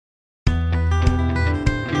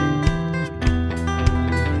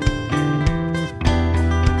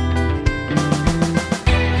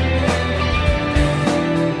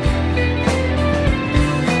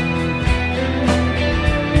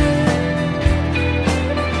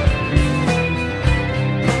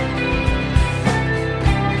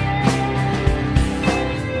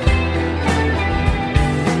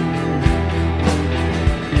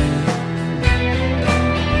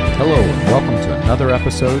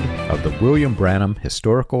episode of the William Branham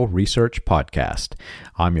Historical Research Podcast.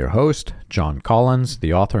 I'm your host, John Collins,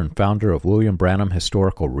 the author and founder of William Branham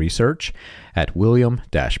Historical Research at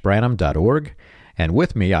william-branham.org. And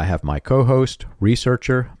with me, I have my co-host,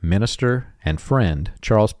 researcher, minister, and friend,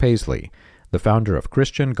 Charles Paisley, the founder of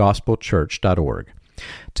ChristianGospelChurch.org.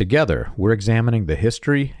 Together, we're examining the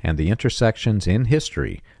history and the intersections in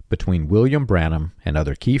history between William Branham and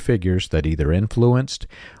other key figures that either influenced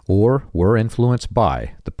or were influenced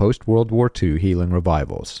by the post-World War II healing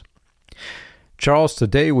revivals. Charles,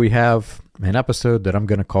 today we have an episode that I'm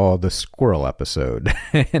going to call the squirrel episode,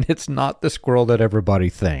 and it's not the squirrel that everybody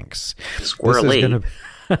thinks. Squirrely.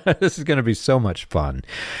 This is going to be so much fun.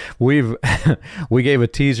 We gave a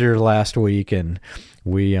teaser last week, and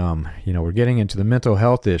we're getting into the mental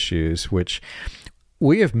health issues, which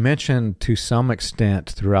we have mentioned to some extent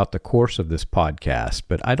throughout the course of this podcast,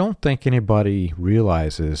 but I don't think anybody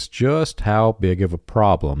realizes just how big of a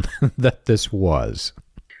problem that this was.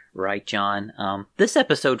 Right, John. This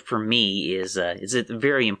episode for me is a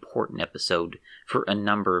very important episode for a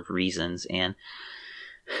number of reasons, and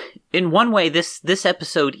in one way, this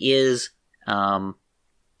episode is a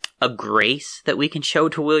grace that we can show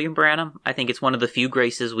to William Branham. I think it's one of the few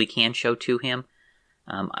graces we can show to him.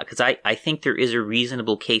 Because I think there is a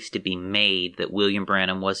reasonable case to be made that William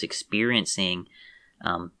Branham was experiencing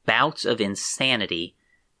bouts of insanity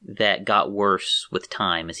that got worse with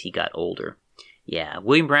time as he got older. Yeah,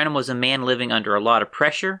 William Branham was a man living under a lot of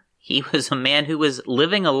pressure. He was a man who was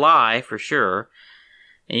living a lie, for sure.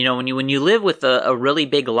 And, when you live with a really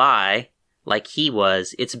big lie like he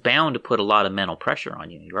was, it's bound to put a lot of mental pressure on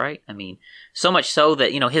you, right? I mean, so much so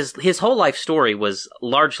that, his whole life story was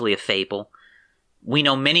largely a fable. We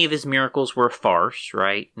know many of his miracles were a farce,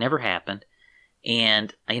 right? Never happened.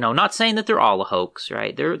 And, not saying that they're all a hoax,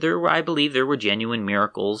 right? I believe there were genuine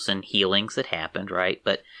miracles and healings that happened, right?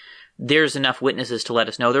 But there's enough witnesses to let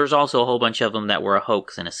us know there's also a whole bunch of them that were a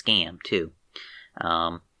hoax and a scam, too.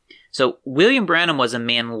 So William Branham was a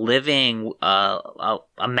man living a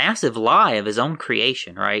massive lie of his own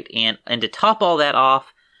creation, right? And to top all that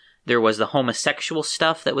off, there was the homosexual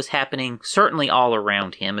stuff that was happening certainly all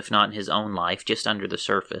around him, if not in his own life, just under the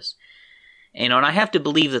surface. And I have to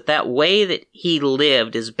believe that way that he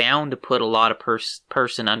lived is bound to put a lot of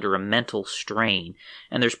person under a mental strain.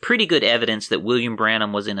 And there's pretty good evidence that William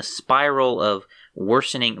Branham was in a spiral of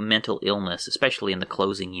worsening mental illness, especially in the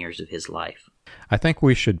closing years of his life. I think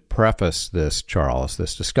we should preface this, Charles,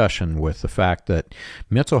 this discussion with the fact that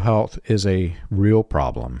mental health is a real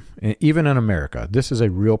problem. Even in America, this is a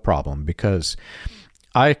real problem because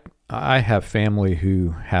I have family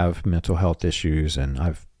who have mental health issues, and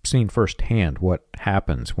I've seen firsthand what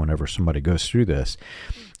happens whenever somebody goes through this.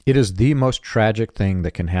 It is the most tragic thing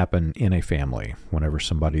that can happen in a family whenever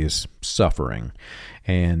somebody is suffering.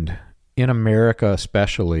 And in America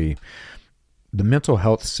especially, the mental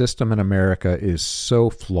health system in America is so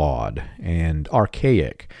flawed and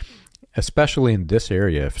archaic, especially in this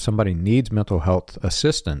area. If somebody needs mental health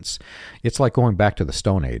assistance, it's like going back to the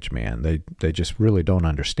Stone Age, man. They just really don't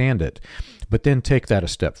understand it. But then take that a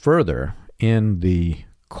step further. In the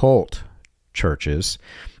cult churches,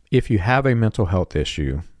 if you have a mental health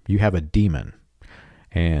issue, you have a demon.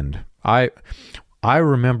 And I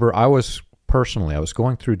remember I was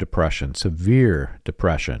going through depression, severe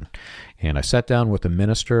depression, and I sat down with a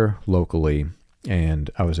minister locally,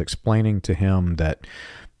 and I was explaining to him that,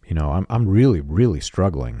 I'm really, really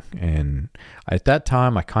struggling. And at that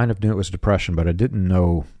time, I kind of knew it was depression, but I didn't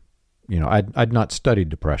know, I'd not studied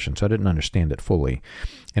depression, so I didn't understand it fully.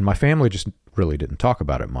 And my family just really didn't talk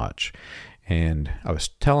about it much. And I was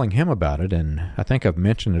telling him about it, and I think I've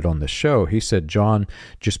mentioned it on the show. He said, John,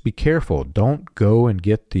 just be careful. Don't go and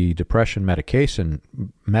get the depression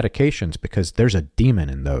medications because there's a demon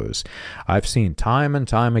in those. I've seen time and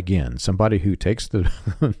time again somebody who takes the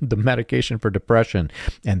the medication for depression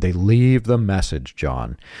and they leave the message,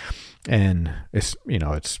 John. And it's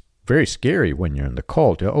very scary when you're in the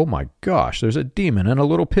cult. Oh my gosh, there's a demon in a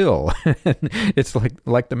little pill. It's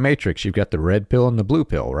like the Matrix. You've got the red pill and the blue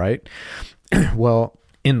pill, right? Well,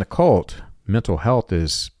 in the cult, mental health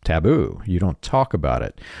is taboo. You don't talk about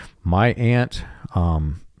it. My aunt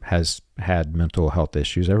has had mental health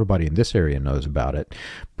issues. Everybody in this area knows about it.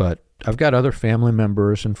 But I've got other family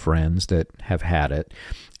members and friends that have had it.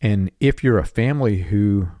 And if you're a family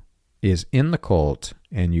who is in the cult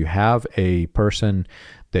and you have a person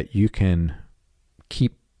that you can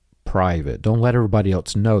keep private. Don't let everybody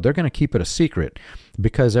else know. They're going to keep it a secret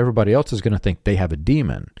because everybody else is going to think they have a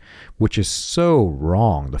demon, which is so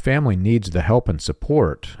wrong. The family needs the help and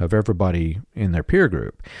support of everybody in their peer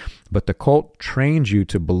group. But the cult trains you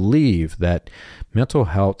to believe that mental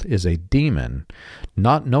health is a demon,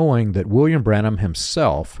 not knowing that William Branham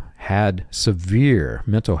himself had severe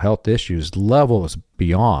mental health issues, levels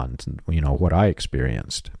beyond, what I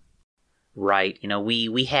experienced. Right.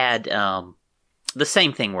 We had the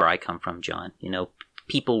same thing where I come from, John.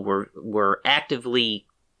 People were actively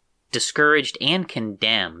discouraged and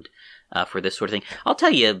condemned for this sort of thing. I'll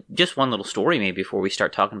tell you just one little story maybe before we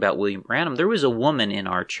start talking about William Branham. There was a woman in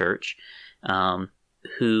our church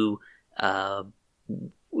who,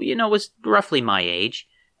 was roughly my age.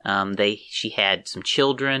 She had some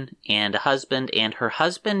children and a husband, and her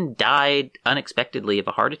husband died unexpectedly of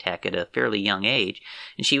a heart attack at a fairly young age,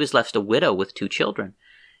 and she was left a widow with 2 children.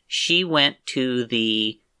 She went to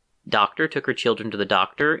the doctor, took her children to the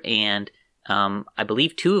doctor, and I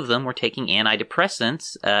believe 2 of them were taking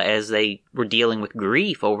antidepressants as they were dealing with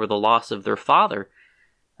grief over the loss of their father.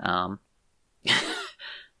 The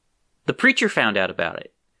preacher found out about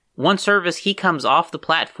it. One service, he comes off the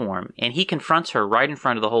platform and he confronts her right in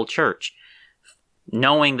front of the whole church,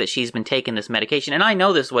 knowing that she's been taking this medication. And I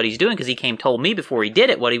know this is what he's doing because he told me before he did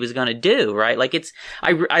it what he was going to do, right? Like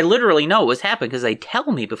I literally know it was happening because they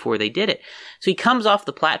tell me before they did it. So he comes off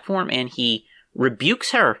the platform and he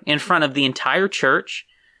rebukes her in front of the entire church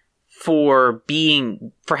for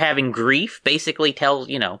having grief, basically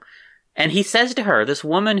and he says to her, this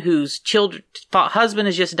woman whose husband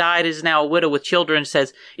has just died, is now a widow with children,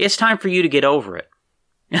 says, it's time for you to get over it.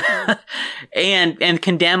 and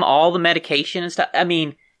condemn all the medication and stuff. I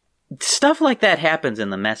mean, stuff like that happens in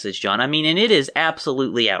the message, John. I mean, and it is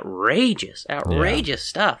absolutely outrageous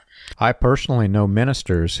stuff. I personally know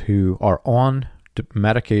ministers who are on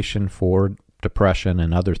medication for depression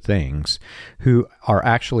and other things who are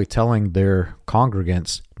actually telling their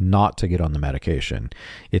congregants not to get on the medication.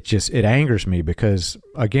 It angers me because,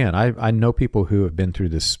 again, I know people who have been through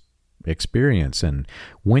this experience, and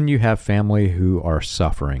when you have family who are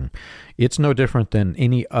suffering, it's no different than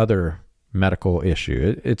any other medical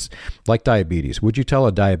issue. It's like diabetes. Would you tell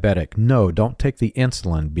a diabetic, no, don't take the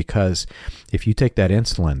insulin, because if you take that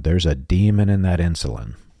insulin, there's a demon in that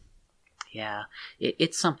insulin? Yeah,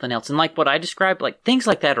 it's something else. And like what I described, like things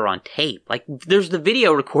like that are on tape. Like there's the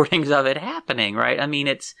video recordings of it happening, right? I mean,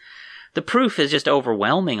 the proof is just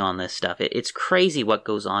overwhelming on this stuff. It's crazy what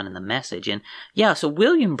goes on in the message. And yeah, so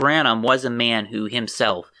William Branham was a man who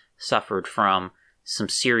himself suffered from some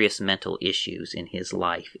serious mental issues in his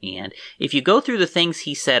life. And if you go through the things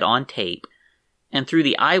he said on tape and through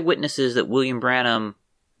the eyewitnesses that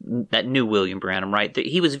knew William Branham, right?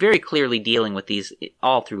 He was very clearly dealing with these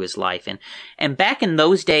all through his life. And back in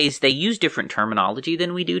those days, they used different terminology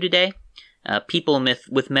than we do today. People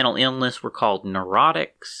with mental illness were called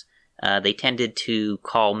neurotics. They tended to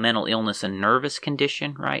call mental illness a nervous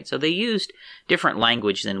condition, right? So they used different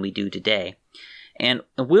language than we do today. And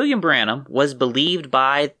William Branham was believed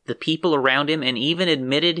by the people around him and even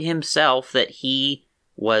admitted himself that he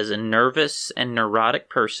was a nervous and neurotic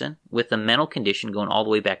person with a mental condition going all the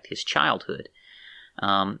way back to his childhood.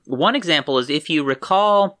 One example is, if you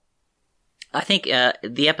recall, I think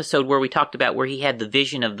the episode where we talked about where he had the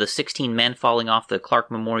vision of the 16 men falling off the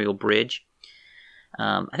Clark Memorial Bridge.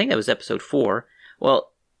 I think that was episode 4.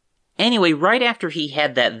 Well, anyway, right after he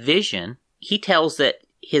had that vision, he tells that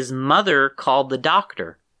his mother called the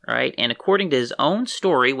doctor, right? And according to his own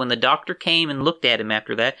story, when the doctor came and looked at him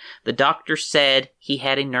after that, the doctor said he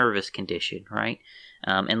had a nervous condition, right?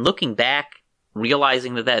 And looking back,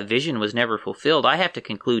 realizing that vision was never fulfilled, I have to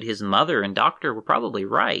conclude his mother and doctor were probably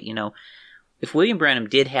right. If William Branham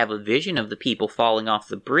did have a vision of the people falling off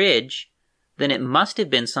the bridge, then it must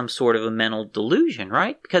have been some sort of a mental delusion,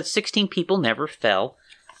 right? Because 16 people never fell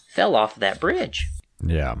off that bridge.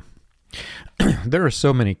 Yeah. There are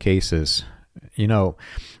so many cases.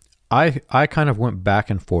 I kind of went back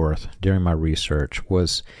and forth during my research.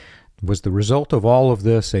 Was the result of all of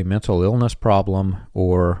this a mental illness problem,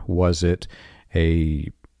 or was it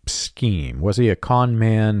a scheme? Was he a con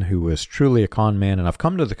man who was truly a con man? And I've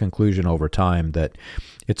come to the conclusion over time that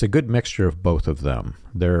it's a good mixture of both of them.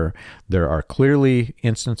 There are clearly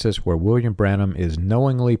instances where William Branham is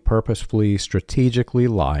knowingly, purposefully, strategically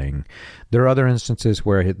lying. There are other instances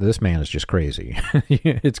where this man is just crazy.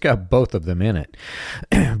 It's got both of them in it.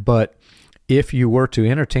 But if you were to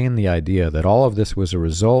entertain the idea that all of this was a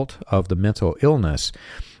result of the mental illness,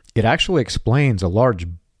 it actually explains a large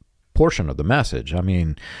portion of the message. I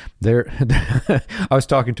mean, there. I was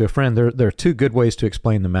talking to a friend. There are two good ways to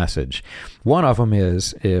explain the message. One of them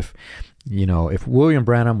is if William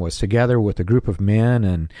Branham was together with a group of men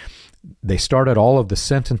and they started all of the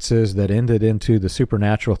sentences that ended into the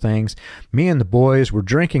supernatural things. Me and the boys were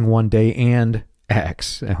drinking one day and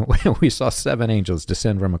X. We saw 7 angels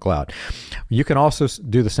descend from a cloud. You can also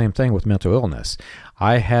do the same thing with mental illness.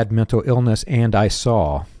 I had mental illness and I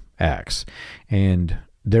saw X. And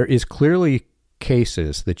there is clearly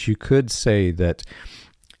cases that you could say that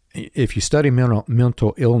if you study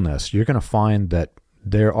mental illness, you're going to find that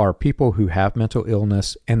there are people who have mental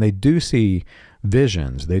illness and they do see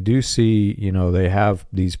visions. They do see, they have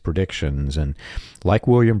these predictions, and like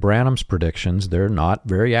William Branham's predictions, they're not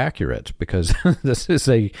very accurate because this is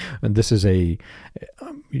a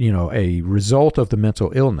result of the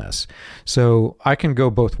mental illness. So I can go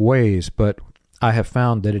both ways, but I have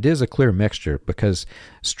found that it is a clear mixture because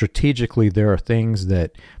strategically there are things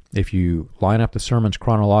that if you line up the sermons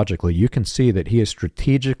chronologically, you can see that he is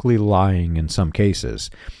strategically lying in some cases,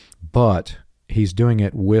 but he's doing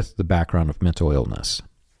it with the background of mental illness.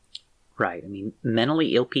 Right. I mean,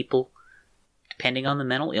 mentally ill people, depending on the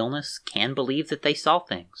mental illness, can believe that they saw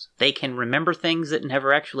things. They can remember things that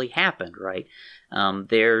never actually happened, right?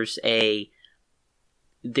 There is a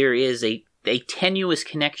tenuous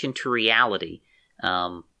connection to reality,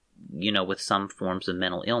 with some forms of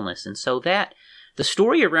mental illness. And so that, the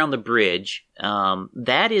story around the bridge,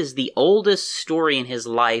 that is the oldest story in his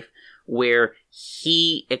life where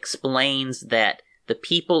he explains that the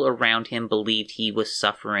people around him believed he was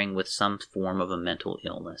suffering with some form of a mental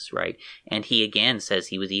illness, right? And he again says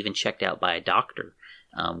he was even checked out by a doctor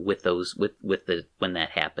when that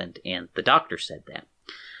happened, and the doctor said that.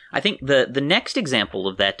 I think the next example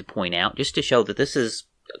of that to point out, just to show that this is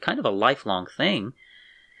kind of a lifelong thing,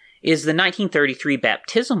 is the 1933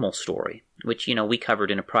 baptismal story, which, we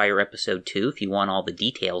covered in a prior episode too, if you want all the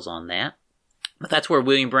details on that. But that's where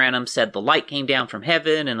William Branham said the light came down from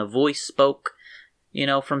heaven and a voice spoke,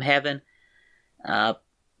 from heaven.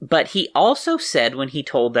 But he also said when he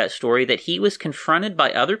told that story that he was confronted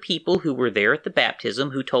by other people who were there at the baptism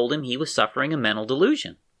who told him he was suffering a mental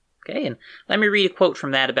delusion. Okay, and let me read a quote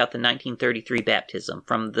from that about the 1933 baptism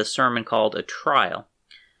from the sermon called A Trial.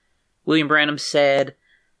 William Branham said,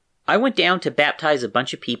 "I went down to baptize a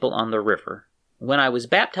bunch of people on the river. When I was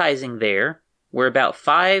baptizing there, where about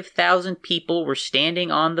 5,000 people were standing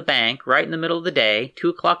on the bank right in the middle of the day, 2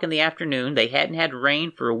 o'clock in the afternoon, they hadn't had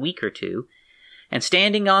rain for a week or two, and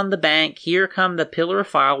standing on the bank, here come the pillar of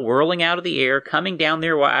fire whirling out of the air, coming down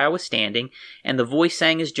there where I was standing, and the voice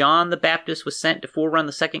sang as John the Baptist was sent to forerun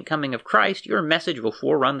the second coming of Christ, your message will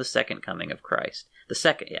forerun the second coming of Christ."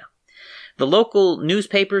 The local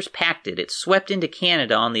newspapers packed it. It swept into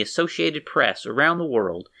Canada on the Associated Press, around the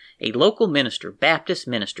world. A local minister, Baptist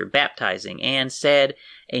minister, baptizing, and said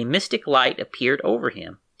a mystic light appeared over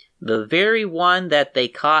him. The very one that they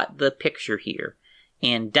caught the picture here.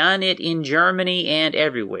 And done it in Germany and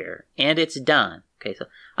everywhere. And it's done. Okay, so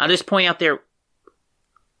I'll just point out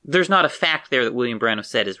there's not a fact there that William Branham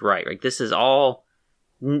said is right. Right? This is all,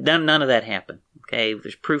 none of that happened. Okay,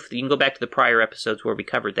 there's proof. You can go back to the prior episodes where we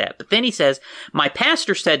covered that. But then he says, "My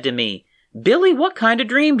pastor said to me, 'Billy, what kind of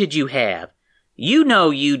dream did you have? You know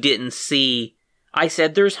you didn't see.' I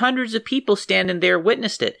said, 'There's hundreds of people standing there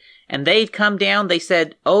witnessed it. And they'd come down, they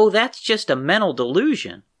said, 'Oh, that's just a mental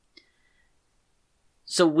delusion.'"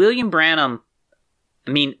 So William Branham,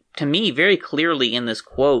 to me, very clearly in this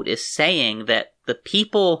quote, is saying that the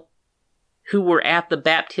people who were at the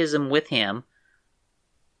baptism with him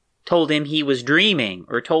told him he was dreaming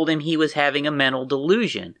or told him he was having a mental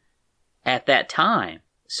delusion at that time.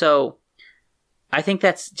 So I think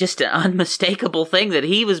that's just an unmistakable thing that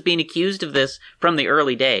he was being accused of this from the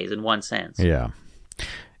early days in one sense. Yeah.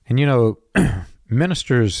 And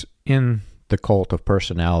ministers in the cult of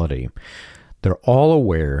personality, they're all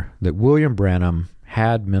aware that William Branham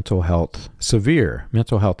had severe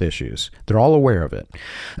mental health issues. They're all aware of it.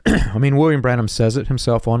 William Branham says it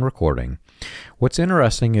himself on recording. What's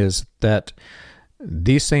interesting is that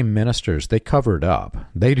these same ministers, they covered up.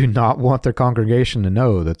 They do not want their congregation to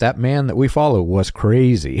know that man that we follow was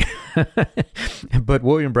crazy. But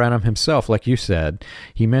William Branham himself, like you said,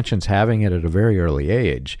 he mentions having it at a very early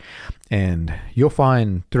age. And you'll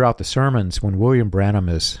find throughout the sermons when William Branham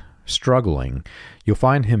is struggling, you'll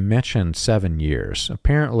find him mention 7 years.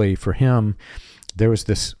 Apparently for him, there was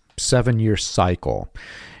this 7-year cycle.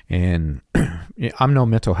 And I'm no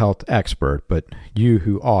mental health expert, but you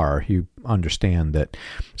who are, you understand that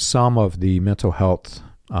some of the mental health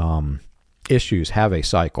issues have a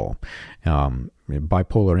cycle.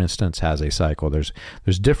 Bipolar instance has a cycle. There's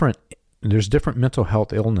different mental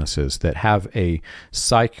health illnesses that have a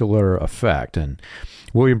cyclical effect. And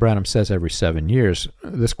William Branham says every 7 years.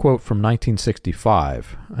 This quote from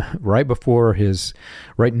 1965, right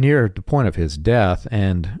near the point of his death,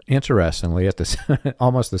 and interestingly, at this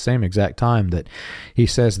almost the same exact time that he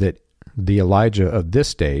says that the Elijah of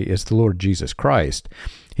this day is the Lord Jesus Christ.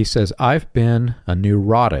 He says, "I've been a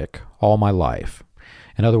neurotic all my life."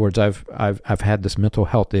 In other words, I've had this mental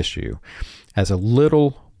health issue. As a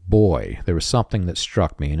little boy, there was something that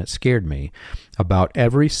struck me, and it scared me. About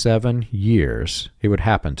every 7 years, it would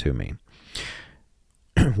happen to me.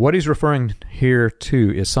 What he's referring here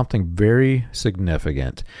to is something very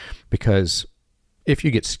significant, because if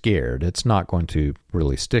you get scared, it's not going to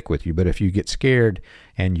really stick with you. But if you get scared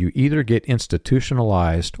and you either get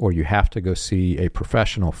institutionalized or you have to go see a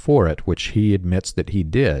professional for it, which he admits that he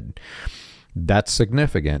did, that's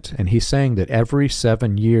significant. And he's saying that every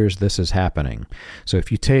 7 years this is happening. So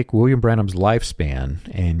if you take William Branham's lifespan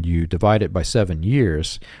and you divide it by 7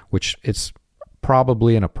 years, which it's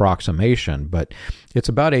probably an approximation, but it's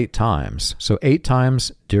about 8 times. So 8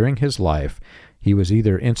 times during his life, he was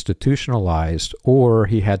either institutionalized or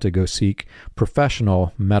he had to go seek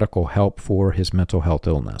professional medical help for his mental health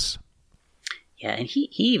illness. Yeah, and he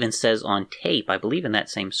even says on tape, I believe in that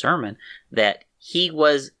same sermon, that he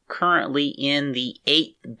was currently in the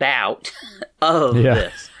 8th bout of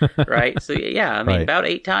this, right? So, yeah, I mean, right. About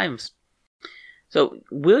 8 times. So,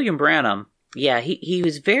 William Branham, yeah, he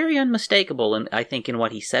was very unmistakable, I think, in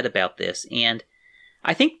what he said about this. And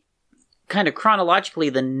I think, kind of chronologically,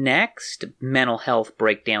 the next mental health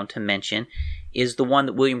breakdown to mention is the one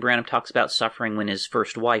that William Branham talks about suffering when his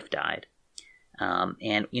first wife died.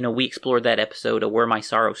 And, we explored that episode of Where My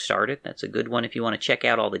Sorrow Started. That's a good one if you want to check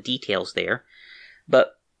out all the details there.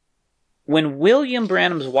 But when William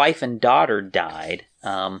Branham's wife and daughter died,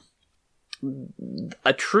 a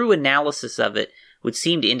true analysis of it would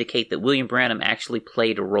seem to indicate that William Branham actually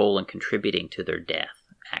played a role in contributing to their death,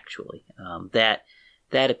 actually. That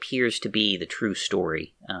appears to be the true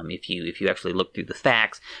story. If you actually look through the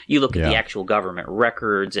facts, you look at the actual government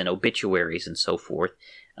records and obituaries and so forth,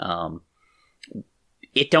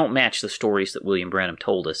 it don't match the stories that William Branham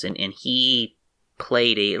told us, and he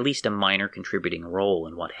played at least a minor contributing role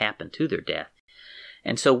in what happened to their death.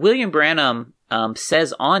 And so William Branham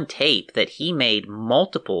says on tape that he made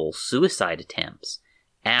multiple suicide attempts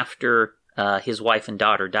after his wife and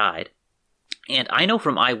daughter died. And I know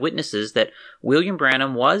from eyewitnesses that William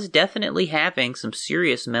Branham was definitely having some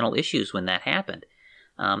serious mental issues when that happened.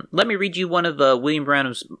 Let me read you one of William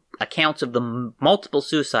Branham's accounts of the multiple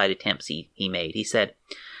suicide attempts he made. He said,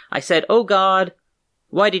 "I said, 'Oh God,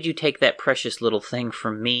 why did you take that precious little thing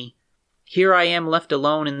from me? Here I am left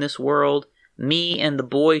alone in this world, me and the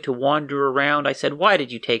boy to wander around. I said, why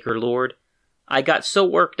did you take her, Lord? I got so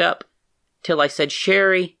worked up till I said,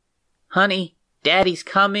 Sherry, honey, Daddy's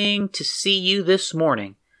coming to see you this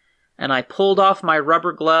morning.' And I pulled off my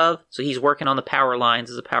rubber glove." So he's working on the power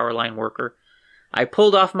lines as a power line worker. "I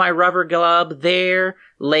pulled off my rubber glove. There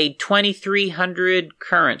laid 2,300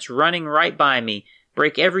 currents running right by me.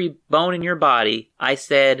 Break every bone in your body. I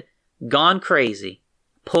said, gone crazy.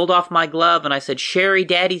 Pulled off my glove and I said, Sherry,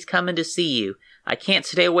 Daddy's coming to see you. I can't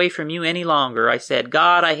stay away from you any longer. I said,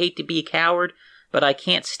 God, I hate to be a coward, but I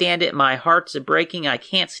can't stand it. My heart's a-breaking. I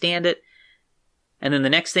can't stand it. And then the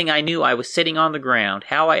next thing I knew, I was sitting on the ground.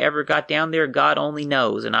 How I ever got down there, God only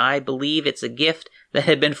knows. And I believe it's a gift that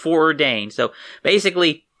had been foreordained." So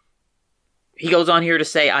basically, he goes on here to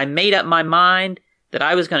say, "I made up my mind that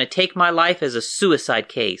I was going to take my life as a suicide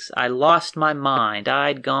case. I lost my mind.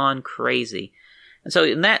 I'd gone crazy." And so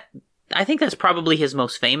in that, I think that's probably his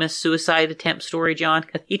most famous suicide attempt story, John.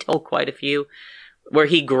 He told quite a few, where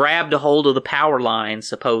he grabbed a hold of the power line,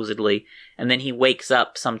 supposedly, and then he wakes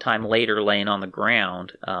up sometime later laying on the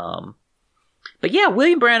ground. But yeah,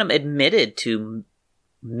 William Branham admitted to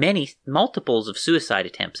multiples of suicide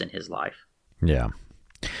attempts in his life. Yeah.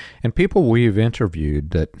 And people we've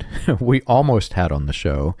interviewed that we almost had on the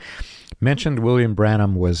show mentioned William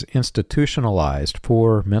Branham was institutionalized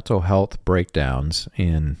for mental health breakdowns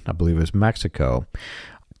in, I believe it was Mexico.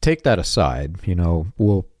 Take that aside,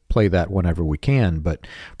 we'll play that whenever we can, but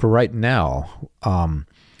for right now,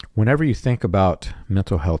 whenever you think about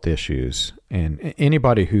mental health issues, and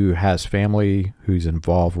anybody who has family who's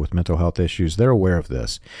involved with mental health issues, they're aware of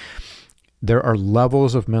this. There are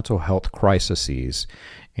levels of mental health crises,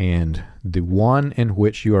 and the one in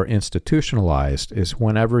which you are institutionalized is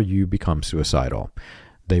whenever you become suicidal.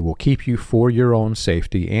 They will keep you for your own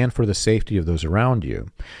safety and for the safety of those around you.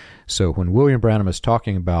 So when William Branham is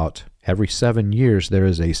talking about every 7 years there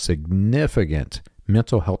is a significant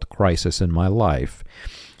mental health crisis in my life,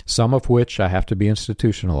 some of which I have to be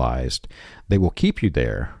institutionalized, they will keep you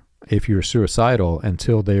there if you're suicidal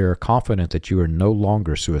until they are confident that you are no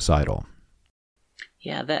longer suicidal.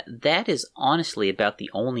 Yeah, that is honestly about the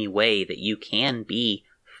only way that you can be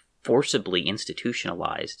forcibly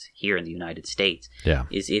institutionalized here in the United States. Yeah.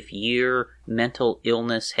 Is if your mental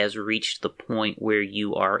illness has reached the point where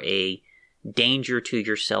you are a danger to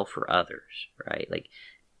yourself or others, right? Like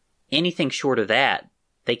anything short of that,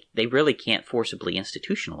 they really can't forcibly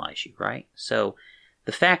institutionalize you, right? So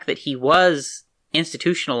the fact that he was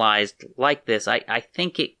institutionalized like this, I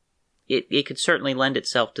think it could certainly lend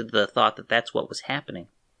itself to the thought that that's what was happening.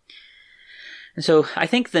 And so I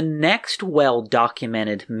think the next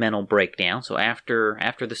well-documented mental breakdown, so after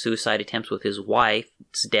the suicide attempts with his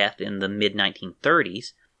wife's death in the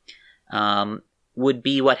mid-1930s, would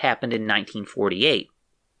be what happened in 1948.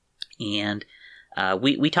 And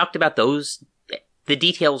we talked about the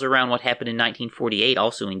details around what happened in 1948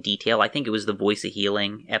 also in detail. I think it was the Voice of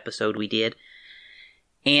Healing episode we did.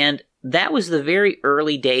 And that was the very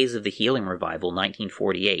early days of the Healing Revival,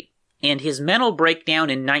 1948. And his mental breakdown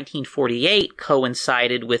in 1948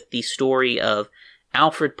 coincided with the story of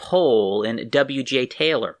Alfred Pohl and W.J.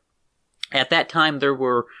 Taylor. At that time, there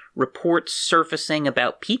were reports surfacing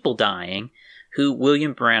about people dying who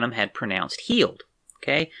William Branham had pronounced healed.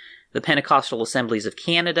 Okay? The Pentecostal Assemblies of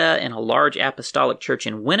Canada and a large apostolic church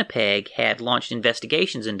in Winnipeg had launched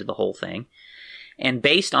investigations into the whole thing. And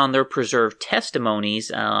based on their preserved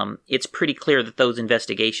testimonies, it's pretty clear that those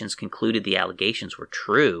investigations concluded the allegations were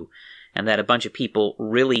true and that a bunch of people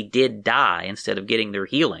really did die instead of getting their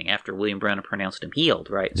healing after William Branham pronounced them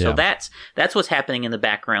healed, right? Yeah. So that's what's happening in the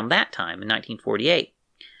background that time in 1948.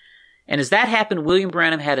 And as that happened, William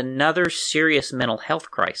Branham had another serious mental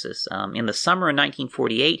health crisis. In the summer of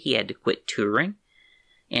 1948, he had to quit touring,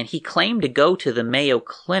 and he claimed to go to the Mayo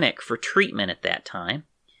Clinic for treatment at that time.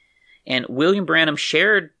 And William Branham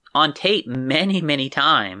shared on tape many, many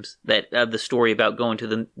times that the story about going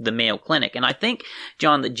to the Mayo Clinic. And I think,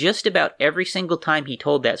 John, that just about every single time he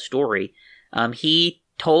told that story, he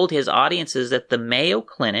told his audiences that the Mayo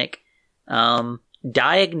Clinic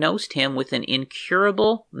diagnosed him with an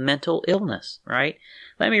incurable mental illness, right?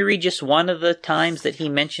 Let me read just one of the times that he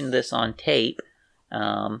mentioned this on tape.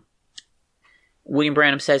 William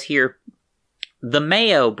Branham says here, "The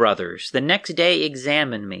Mayo brothers the next day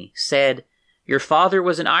examined me, said, 'Your father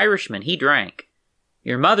was an Irishman, he drank.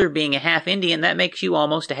 Your mother being a half-Indian, that makes you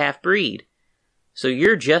almost a half-breed. So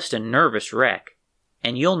you're just a nervous wreck,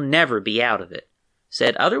 and you'll never be out of it.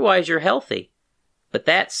 Said, otherwise you're healthy. But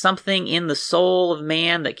that's something in the soul of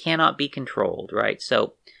man that cannot be controlled,' right?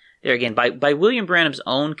 So, there again, by William Branham's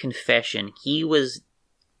own confession, he was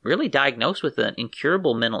really diagnosed with an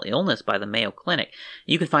incurable mental illness by the Mayo Clinic.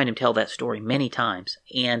 You can find him tell that story many times.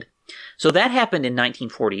 And so that happened in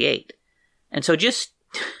 1948. And so just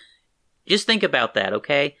think about that,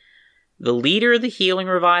 okay? The leader of the healing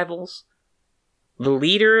revivals, the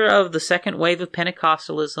leader of the second wave of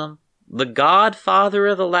Pentecostalism, the godfather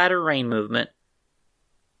of the latter rain movement,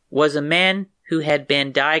 was a man who had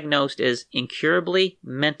been diagnosed as incurably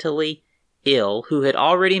mentally ill, who had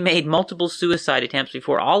already made multiple suicide attempts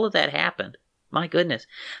before all of that happened. My goodness.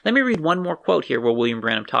 Let me read one more quote here where William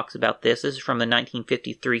Branham talks about this. This is from the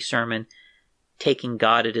 1953 sermon, Taking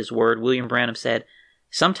God at His Word. William Branham said,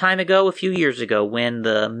 "Some time ago, a few years ago, when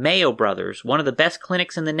the Mayo brothers, one of the best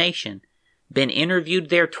clinics in the nation, been interviewed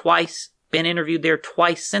there twice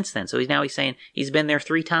since then." So he's saying he's been there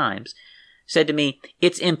 3 times. Said to me,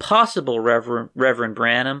 "It's impossible, Reverend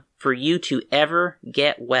Branham, for you to ever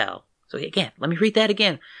get well." So again, let me read that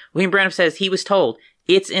again. William Branham says he was told,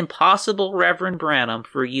 "It's impossible, Reverend Branham,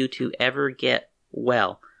 for you to ever get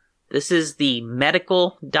well." This is the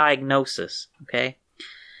medical diagnosis, okay?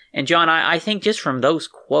 And John, I think just from those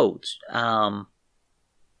quotes, I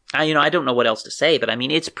don't know what else to say, but I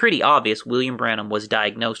mean, it's pretty obvious William Branham was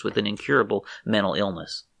diagnosed with an incurable mental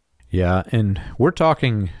illness. Yeah, and we're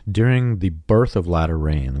talking during the birth of latter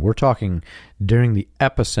rain. We're talking during the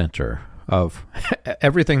epicenter of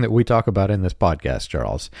everything that we talk about in this podcast,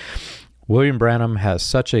 Charles. William Branham has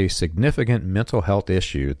such a significant mental health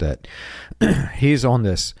issue that he's on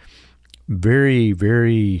this very,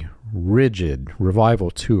 very rigid revival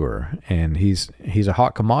tour, and he's a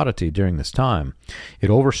hot commodity during this time. It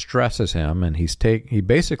overstresses him, and he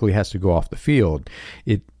basically has to go off the field.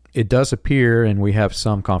 It does appear, and we have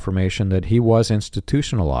some confirmation that he was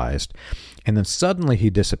institutionalized, and then suddenly he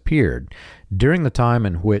disappeared. During the time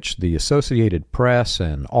in which the Associated Press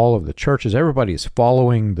and all of the churches, everybody is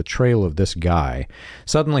following the trail of this guy,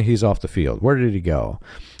 suddenly he's off the field. Where did he go?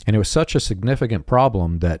 And it was such a significant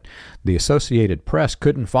problem that the Associated Press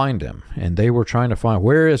couldn't find him, and they were trying to find,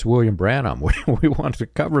 where is William Branham? We want to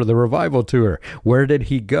cover the revival tour. Where did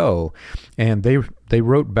he go? And they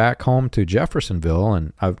wrote back home to Jeffersonville,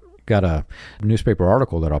 and I've got a newspaper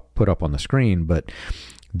article that I'll put up on the screen, but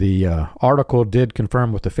the article did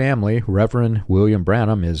confirm with the family, Reverend William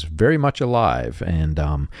Branham is very much alive, and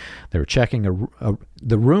they were checking.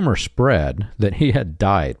 The rumor spread that he had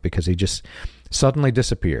died because he just suddenly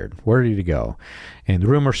disappeared. Where did he go? And the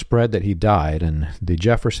rumor spread that he died, and the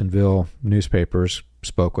Jeffersonville newspapers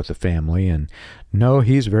spoke with the family, and no,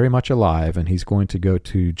 he's very much alive, and he's going to go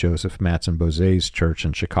to Joseph Matson Bose's church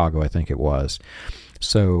in Chicago, I think it was.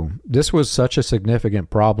 So this was such a significant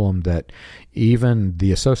problem that even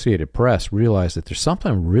the Associated Press realized that there's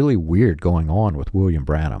something really weird going on with William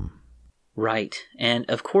Branham. Right. And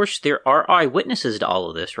of course, there are eyewitnesses to all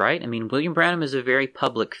of this, right? I mean, William Branham is a very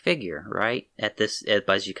public figure, right? As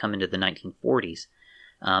you come into the 1940s.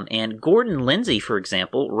 And Gordon Lindsay, for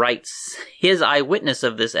example, writes his eyewitness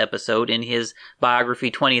of this episode in his biography,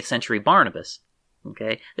 20th Century Barnabas.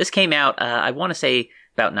 Okay. This came out, I want to say,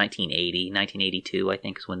 about 1982, I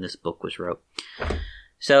think, is when this book was wrote.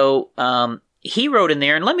 So he wrote in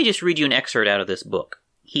there, and let me just read you an excerpt out of this book.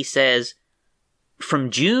 He says,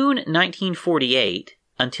 from June 1948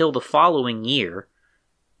 until the following year,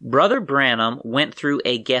 Brother Branham went through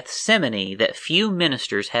a Gethsemane that few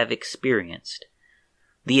ministers have experienced.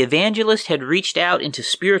 The evangelist had reached out into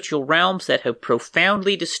spiritual realms that have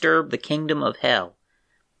profoundly disturbed the kingdom of hell.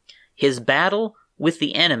 His battle with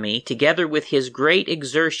the enemy, together with his great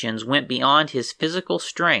exertions, went beyond his physical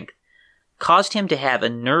strength, caused him to have a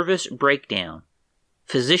nervous breakdown.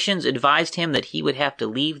 Physicians advised him that he would have to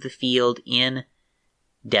leave the field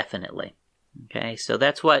indefinitely. Okay, so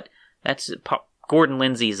that's Gordon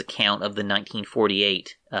Lindsay's account of the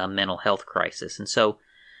 1948 mental health crisis. And so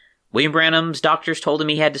William Branham's doctors told him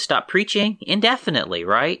he had to stop preaching indefinitely,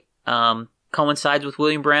 right? Coincides with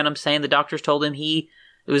William Branham saying the doctors told him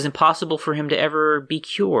it was impossible for him to ever be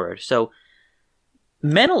cured. So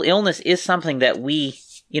mental illness is something that we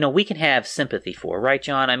can have sympathy for, right,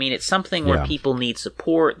 John? I mean, it's something where people need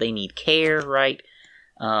support, they need care, right?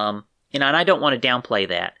 And I don't want to downplay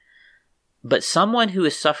that. But someone who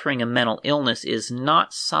is suffering a mental illness is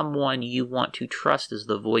not someone you want to trust as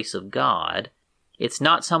the voice of God. It's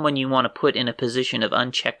not someone you want to put in a position of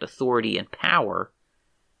unchecked authority and power.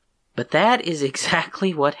 But that is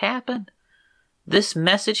exactly what happened. This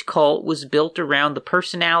message cult was built around the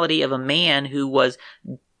personality of a man who was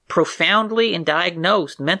profoundly and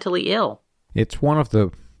diagnosed mentally ill. It's one of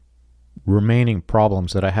the remaining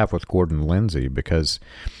problems that I have with Gordon Lindsay, because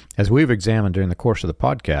as we've examined during the course of the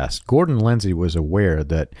podcast, Gordon Lindsay was aware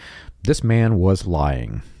that this man was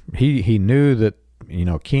lying. He knew that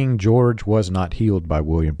King George was not healed by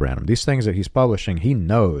William Branham. These things that he's publishing, he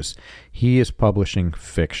knows he is publishing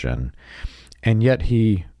fiction. And yet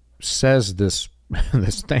he says this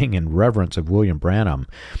thing in reverence of William Branham.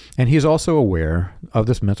 And he's also aware of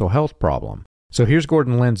this mental health problem. So here's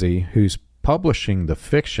Gordon Lindsay, who's publishing the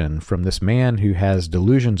fiction from this man who has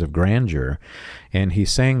delusions of grandeur, and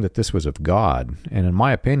he's saying that this was of God. And in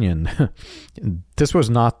my opinion, this was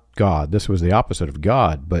not God. This was the opposite of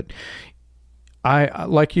God. But I,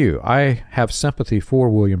 like you, I have sympathy for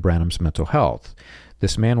William Branham's mental health.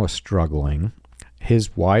 This man was struggling.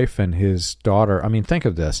 His wife and his daughter, I mean, think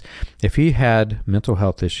of this. If he had mental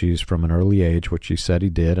health issues from an early age, which he said he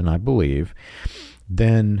did, and I believe,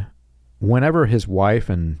 then whenever his wife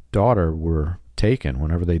and daughter were taken,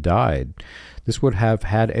 whenever they died, this would have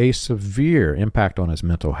had a severe impact on his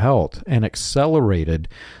mental health and accelerated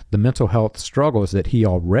the mental health struggles that he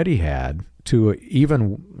already had to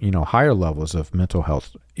even, higher levels of mental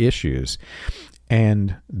health issues.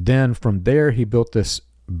 And then from there, he built this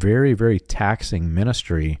very, very taxing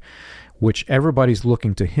ministry, which everybody's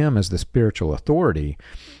looking to him as the spiritual authority.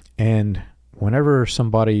 And whenever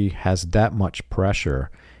somebody has that much pressure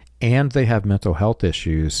and they have mental health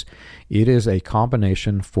issues, it is a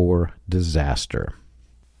combination for disaster.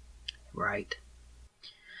 Right.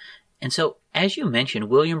 And so, as you mentioned,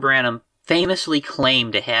 William Branham famously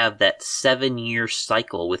claimed to have that 7-year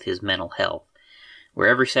cycle with his mental health, where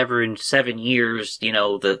every 7 years,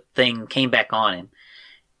 the thing came back on him.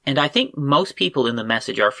 And I think most people in the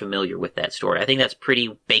message are familiar with that story. I think that's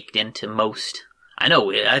pretty baked into most.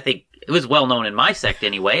 I think it was well known in my sect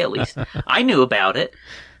anyway, at least. I knew about it.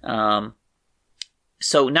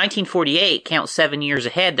 So 1948, count 7 years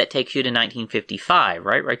ahead, that takes you to 1955,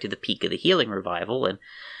 right? Right to the peak of the healing revival. And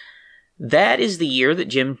that is the year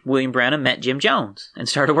that William Branham met Jim Jones and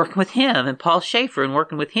started working with him, and Paul Schaefer, and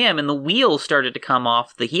working with him. And the wheels started to come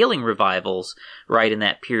off the healing revivals right in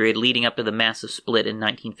that period, leading up to the massive split in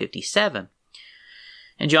 1957.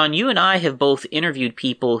 And John, you and I have both interviewed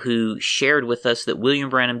people who shared with us that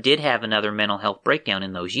William Branham did have another mental health breakdown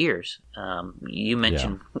in those years. You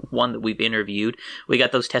mentioned one that we've interviewed. We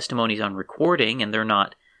got those testimonies on recording, and they're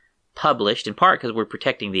not published, in part because we're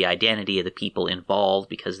protecting the identity of the people involved,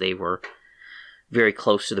 because they were very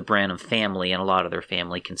close to the Branham family, and a lot of their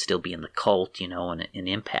family can still be in the cult, and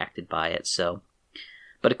impacted by it.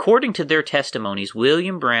 But according to their testimonies,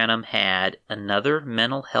 William Branham had another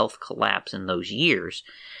mental health collapse in those years,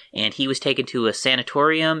 and he was taken to a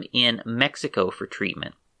sanatorium in Mexico for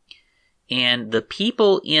treatment. And the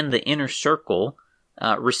people in the inner circle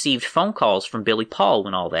received phone calls from Billy Paul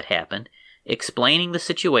when all that happened, explaining the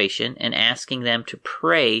situation and asking them to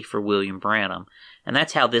pray for William Branham. And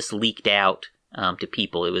that's how this leaked out to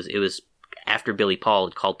people. It was after Billy Paul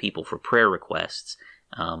had called people for prayer requests.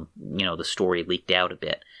 The story leaked out a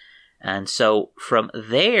bit. And so from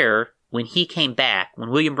there, when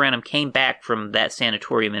William Branham came back from that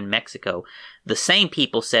sanatorium in Mexico, the same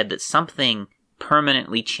people said that something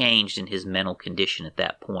permanently changed in his mental condition at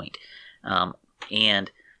that point.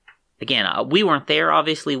 And again, we weren't there,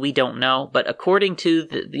 obviously, we don't know, but according to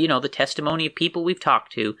the testimony of people we've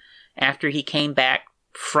talked to, after he came back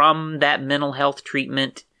from that mental health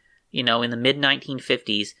treatment, in the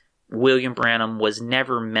mid-1950s, William Branham was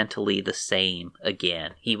never mentally the same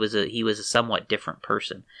again. He was a somewhat different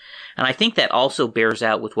person. And I think that also bears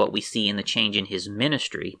out with what we see in the change in his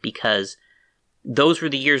ministry, because those were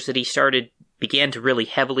the years that he began to really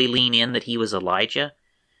heavily lean in that he was Elijah,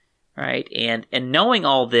 right? And knowing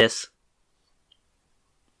all this,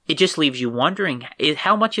 it just leaves you wondering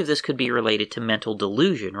how much of this could be related to mental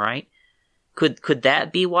delusion, right? Could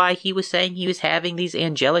that be why he was saying he was having these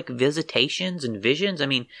angelic visitations and visions? I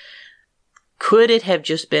mean, could it have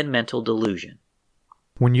just been mental delusion?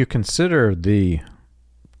 When you consider the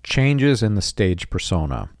changes in the stage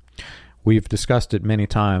persona, we've discussed it many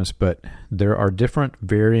times, but there are different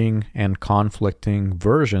varying and conflicting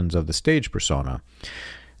versions of the stage persona.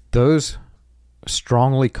 Those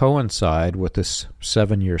strongly coincide with this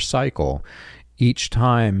 7-year cycle. Each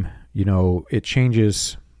time, it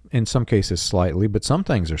changes in some cases slightly, but some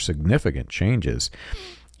things are significant changes.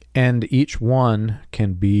 And each one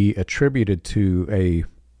can be attributed to a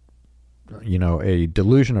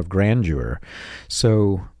delusion of grandeur.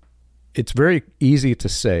 So it's very easy to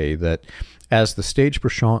say that as the stage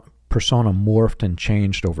persona morphed and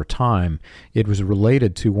changed over time, it was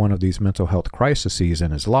related to one of these mental health crises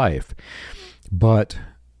in his life. But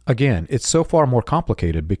again, it's so far more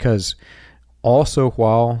complicated, because also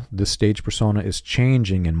while the stage persona is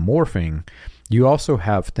changing and morphing, you also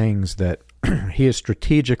have things that he is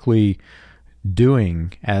strategically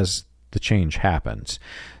doing as the change happens.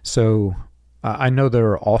 So I know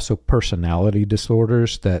there are also personality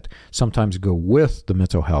disorders that sometimes go with the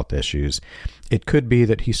mental health issues. It could be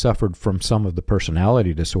that he suffered from some of the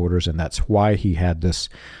personality disorders, and that's why he had this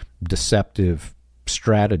deceptive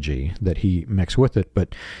strategy that he mixed with it.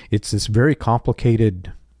 But it's this very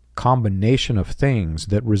complicated combination of things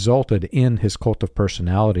that resulted in his cult of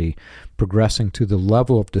personality progressing to the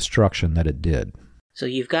level of destruction that it did. So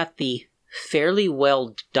you've got the fairly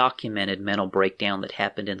well documented mental breakdown that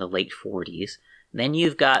happened in the late 40s. Then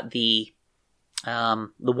you've got the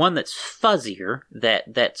one that's fuzzier,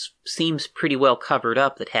 that seems pretty well covered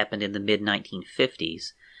up, that happened in the mid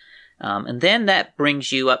 1950s. And then that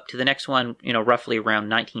brings you up to the next one, roughly around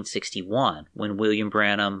 1961, when William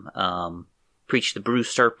Branham preached the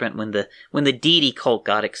bruised serpent, when the deity cult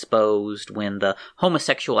got exposed, when the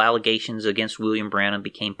homosexual allegations against William Branham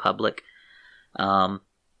became public.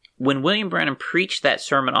 When William Branham preached that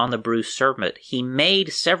sermon on the bruised serpent, he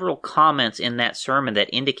made several comments in that sermon that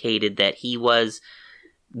indicated that he was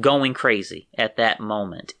going crazy at that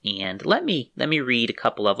moment. And let me read a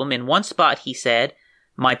couple of them. In one spot he said,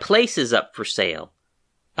 "My place is up for sale.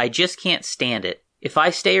 I just can't stand it. If I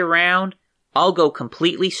stay around, I'll go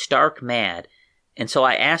completely stark mad. And so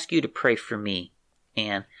I ask you to pray for me."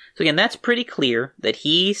 And so again, that's pretty clear that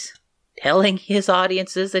he's telling his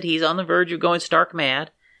audiences that he's on the verge of going stark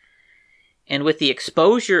mad. And with the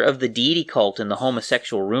exposure of the deity cult and the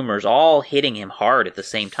homosexual rumors all hitting him hard at the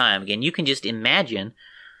same time, again, you can just imagine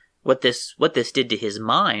what this did to his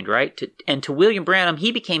mind, right? And to William Branham,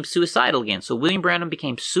 he became suicidal again. So William Branham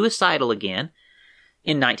became suicidal again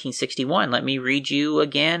in 1961. Let me read you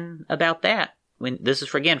again about that. this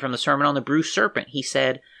is again from the Sermon on the Bruised Serpent. He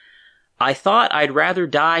said, "I thought I'd rather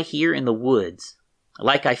die here in the woods,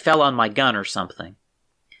 like I fell on my gun or something.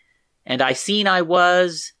 And I seen I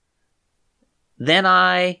was. Then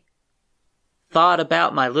I thought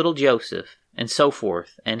about my little Joseph, and so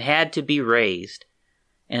forth, and had to be raised.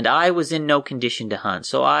 And I was in no condition to hunt,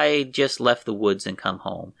 so I just left the woods and come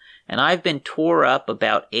home. And I've been tore up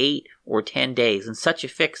about 8 or 10 days in such a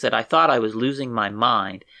fix that I thought I was losing my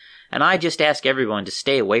mind. And I just ask everyone to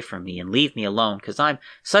stay away from me and leave me alone, because I'm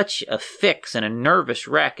such a fix and a nervous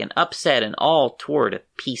wreck and upset and all tore to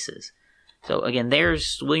pieces." So again,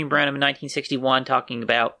 there's William Branham in 1961 talking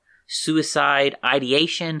about suicide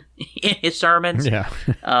ideation in his sermons. Yeah.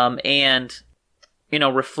 And,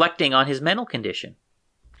 reflecting on his mental condition.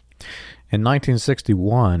 In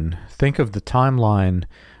 1961, think of the timeline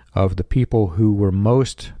of the people who were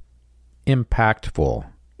most impactful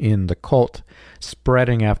in the cult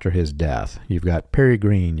spreading after his death. You've got Perry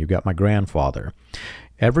Green, you've got my grandfather.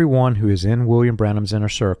 Everyone who is in William Branham's inner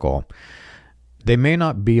circle, they may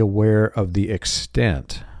not be aware of the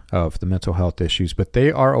extent of the mental health issues, but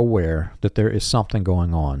they are aware that there is something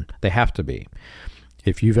going on. They have to be.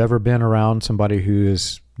 If you've ever been around somebody who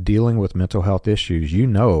is dealing with mental health issues, you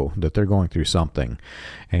know that they're going through something.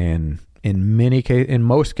 And in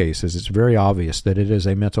most cases, it's very obvious that it is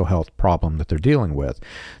a mental health problem that they're dealing with.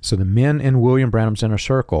 So the men in William Branham's inner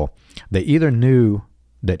circle, they either knew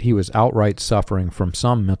that he was outright suffering from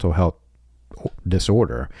some mental health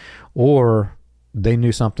disorder, or they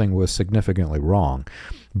knew something was significantly wrong.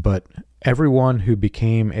 But everyone who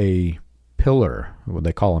became a pillar, what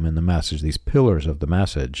they call them in the message, these pillars of the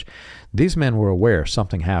message, these men were aware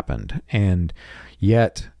something happened, and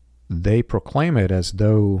yet they proclaim it as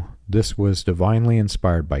though this was divinely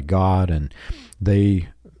inspired by God, and they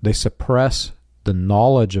suppress the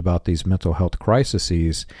knowledge about these mental health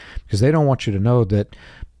crises because they don't want you to know that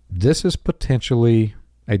this is potentially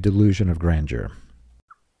a delusion of grandeur.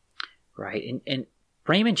 Right, and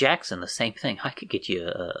Raymond Jackson, the same thing. I could get you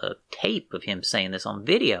a tape of him saying this on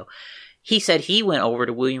video. He said he went over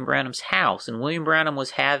to William Branham's house, and William Branham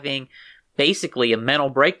was having basically a mental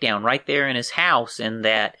breakdown right there in his house, and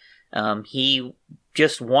that he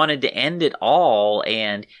just wanted to end it all,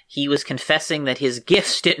 and he was confessing that his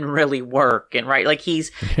gifts didn't really work, and right, like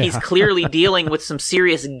he's clearly dealing with some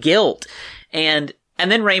serious guilt, and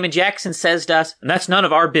then Raymond Jackson says to us, "And that's none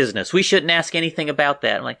of our business. We shouldn't ask anything about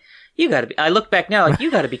that." I'm like, you gotta be, I look back now like, you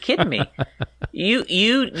gotta be kidding me.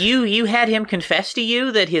 You had him confess to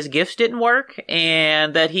you that his gifts didn't work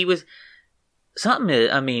and that he was something.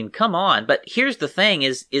 I mean, come on. But here's the thing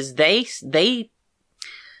is they,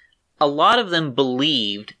 a lot of them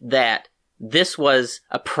believed that this was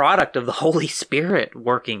a product of the Holy Spirit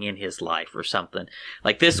working in his life or something.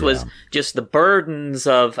 Like this was just the burdens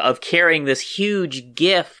of carrying this huge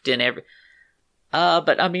gift and every,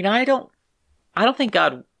 but I mean, I don't think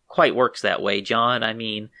God quite works that way, John. I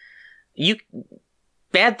mean,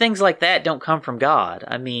 bad things like that don't come from God.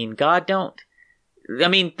 I mean,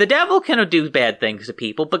 the devil can do bad things to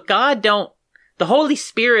people, but God don't. The Holy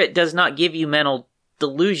Spirit does not give you mental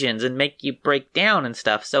delusions and make you break down and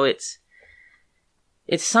stuff. So it's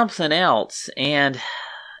something else. And,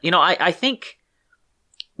 I think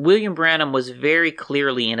William Branham was very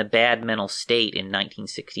clearly in a bad mental state in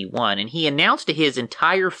 1961, and he announced to his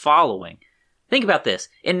entire following. Think about this.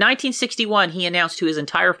 In 1961, he announced to his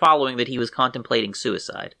entire following that he was contemplating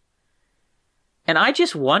suicide. And I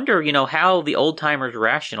just wonder, how the old-timers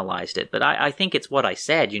rationalized it. But I think it's what I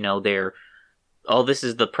said, this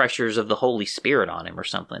is the pressures of the Holy Spirit on him or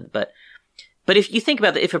something. But if you think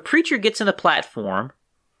about it, if a preacher gets in the platform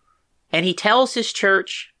and he tells his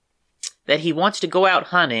church that he wants to go out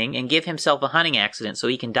hunting and give himself a hunting accident so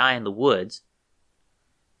he can die in the woods,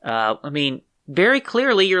 very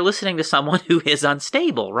clearly you're listening to someone who is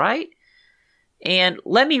unstable, right? And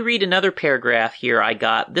let me read another paragraph here I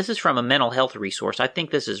got. This is from a mental health resource. I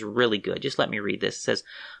think this is really good. Just let me read this. It says,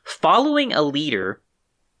 "Following a leader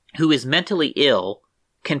who is mentally ill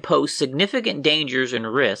can pose significant dangers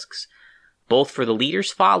and risks, both for the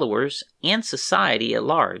leader's followers and society at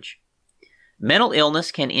large. Mental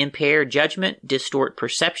illness can impair judgment, distort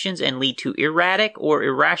perceptions, and lead to erratic or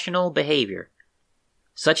irrational behavior.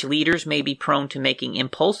 Such leaders may be prone to making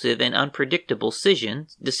impulsive and unpredictable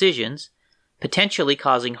decisions, potentially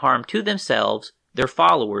causing harm to themselves, their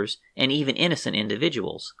followers, and even innocent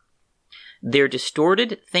individuals. Their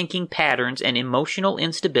distorted thinking patterns and emotional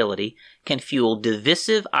instability can fuel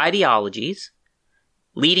divisive ideologies,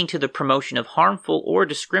 leading to the promotion of harmful or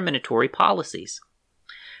discriminatory policies.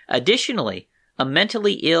 Additionally, a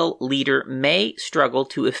mentally ill leader may struggle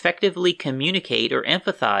to effectively communicate or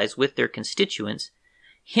empathize with their constituents,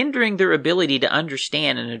 hindering their ability to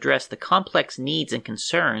understand and address the complex needs and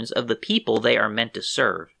concerns of the people they are meant to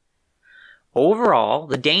serve. Overall,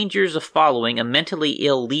 the dangers of following a mentally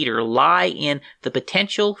ill leader lie in the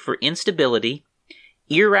potential for instability,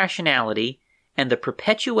 irrationality, and the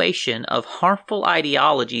perpetuation of harmful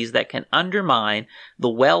ideologies that can undermine the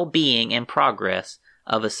well-being and progress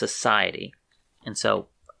of a society. And so,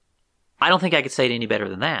 I don't think I could say it any better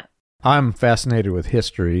than that. I'm fascinated with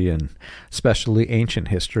history, and especially ancient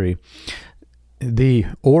history. The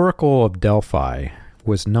Oracle of Delphi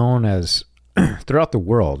was known as, throughout the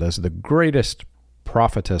world, as the greatest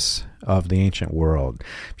prophetess of the ancient world.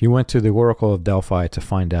 If you went to the Oracle of Delphi to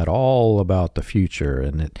find out all about the future,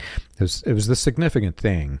 and it was the significant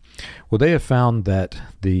thing. Well, they have found that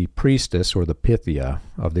the priestess, or the Pythia,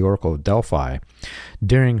 of the Oracle of Delphi,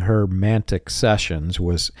 during her mantic sessions,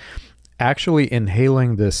 was actually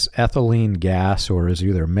inhaling this ethylene gas, or is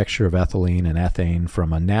either a mixture of ethylene and ethane,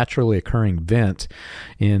 from a naturally occurring vent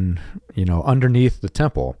in, underneath the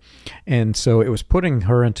temple. And so it was putting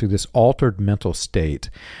her into this altered mental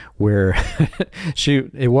state where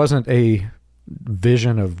it wasn't a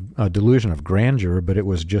vision of a delusion of grandeur, but it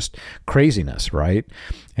was just craziness, right?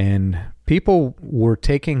 And people were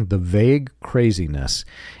taking the vague craziness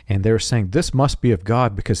and they were saying, this must be of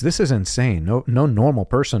God because this is insane. No normal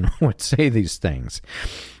person would say these things.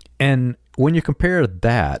 And when you compare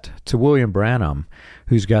that to William Branham,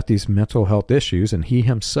 who's got these mental health issues, and he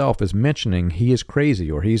himself is mentioning he is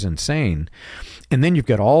crazy or he's insane, and then you've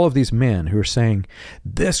got all of these men who are saying,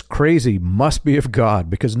 this crazy must be of God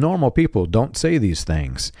because normal people don't say these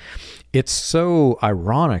things. It's so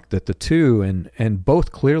ironic that the two, and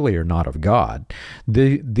both clearly are not of God.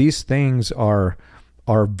 These things are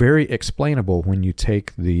very explainable when you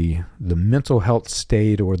take the mental health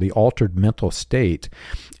state or the altered mental state,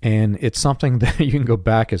 and it's something that you can go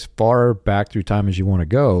back as far back through time as you want to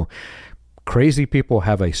go. Crazy people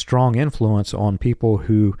have a strong influence on people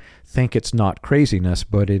who think it's not craziness,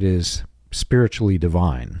 but it is spiritually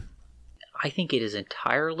divine. I think it is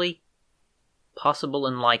entirely possible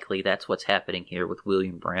and likely that's what's happening here with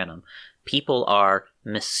William Branham. People are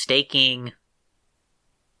mistaking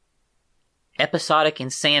episodic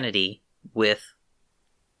insanity with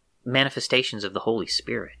manifestations of the Holy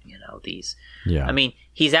Spirit. I mean,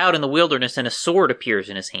 he's out in the wilderness and a sword appears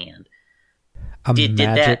in his hand.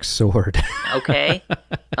 Magic sword. Okay.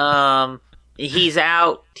 He's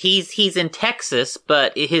out, he's in Texas,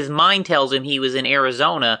 but his mind tells him he was in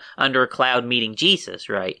Arizona under a cloud meeting Jesus,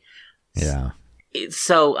 right? Yeah.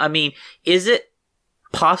 So, I mean, is it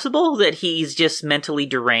possible that he's just mentally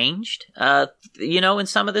deranged, in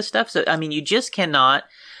some of this stuff? So, I mean,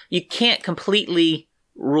 you can't completely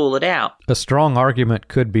rule it out. A strong argument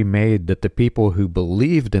could be made that the people who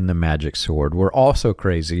believed in the magic sword were also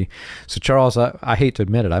crazy. So, Charles, I hate to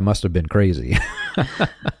admit it, I must have been crazy.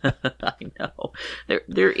 I know.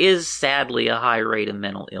 There is sadly a high rate of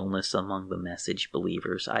mental illness among the message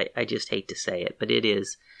believers. I just hate to say it, but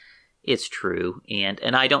it's true.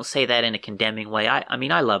 And I don't say that in a condemning way. I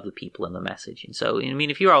mean, I love the people in the message. And so, I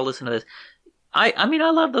mean, if you're all listening to this, I mean,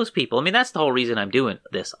 I love those people. I mean, that's the whole reason I'm doing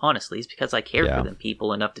this, honestly, is because I care for them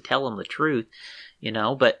people enough to tell them the truth,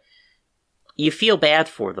 but you feel bad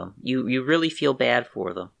for them. You really feel bad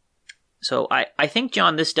for them. So I think,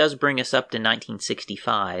 John, this does bring us up to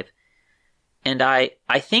 1965. And I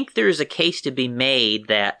think there's a case to be made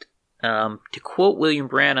that, to quote William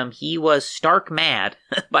Branham, he was stark mad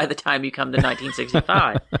by the time you come to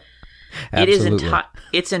 1965.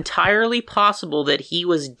 It's entirely possible that he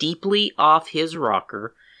was deeply off his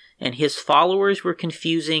rocker, and his followers were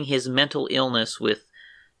confusing his mental illness with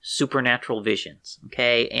supernatural visions.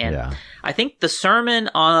 Okay, and I think the sermon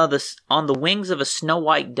on the wings of a snow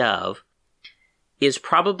white dove is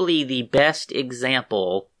probably the best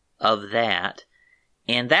example of that.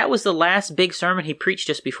 And that was the last big sermon he preached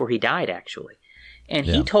just before he died, actually. And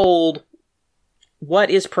he told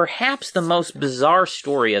what is perhaps the most bizarre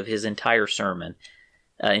story of his entire sermon,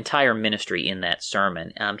 entire ministry in that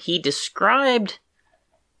sermon. He described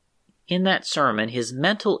in that sermon his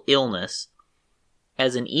mental illness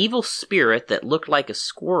as an evil spirit that looked like a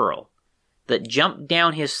squirrel that jumped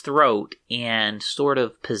down his throat and sort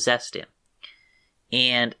of possessed him.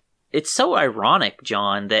 And it's so ironic,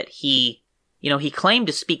 John, that he claimed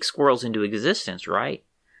to speak squirrels into existence, right?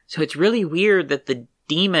 So it's really weird that the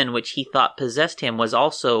demon which he thought possessed him was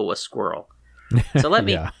also a squirrel. So let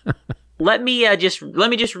me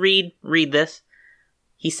just read this.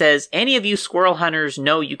 He says, "Any of you squirrel hunters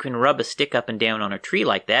know you can rub a stick up and down on a tree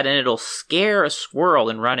like that, and it'll scare a squirrel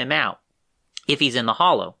and run him out. if he's in the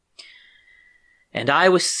hollow. And I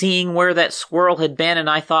was seeing where that squirrel had been, and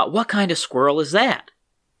I thought, what kind of squirrel is that?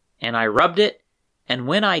 And I rubbed it, and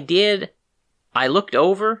when I did, I looked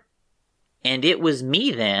over, and it was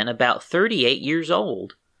me then, about 38 years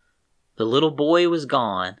old. The little boy was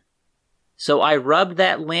gone. So I rubbed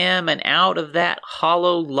that limb, and out of that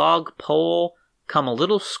hollow log pole come a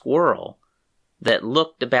little squirrel that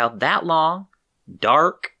looked about that long,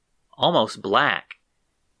 dark, almost black,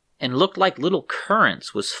 and looked like little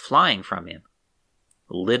currents was flying from him.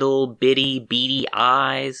 Little bitty beady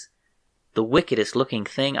eyes, the wickedest looking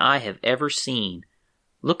thing I have ever seen.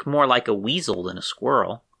 Looked more like a weasel than a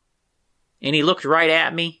squirrel. And he looked right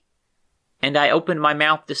at me, and I opened my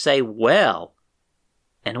mouth to say, well.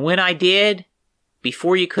 And when I did,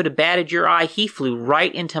 before you could have batted your eye, he flew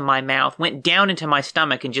right into my mouth, went down into my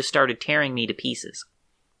stomach, and just started tearing me to pieces.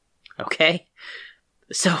 Okay?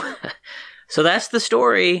 So that's the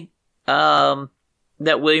story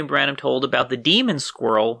that William Branham told about the demon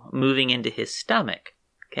squirrel moving into his stomach.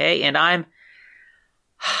 Okay? And I'm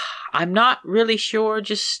not really sure,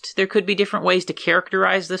 just there could be different ways to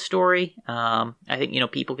characterize the story. I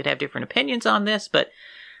think, people could have different opinions on this, but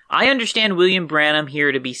I understand William Branham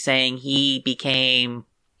here to be saying he became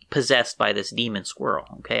possessed by this demon squirrel.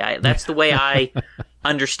 Okay? That's the way I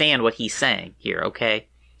understand what he's saying here, okay?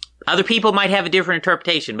 Other people might have a different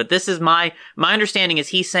interpretation, but this is my understanding is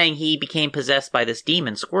he's saying he became possessed by this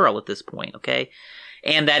demon squirrel at this point, okay?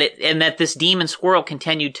 And that this demon squirrel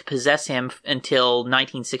continued to possess him until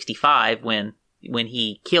 1965 when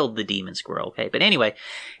he killed the demon squirrel, okay? But anyway,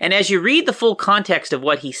 and as you read the full context of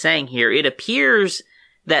what he's saying here, it appears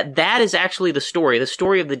that is actually the story. The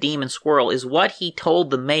story of the demon squirrel is what he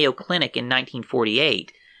told the Mayo Clinic in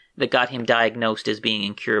 1948 that got him diagnosed as being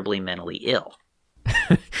incurably mentally ill.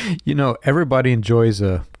 Everybody enjoys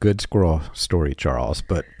a good squirrel story, Charles,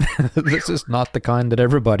 but this is not the kind that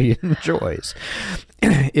everybody enjoys.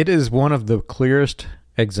 It is one of the clearest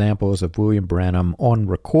examples of William Branham on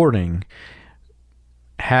recording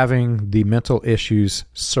having the mental issues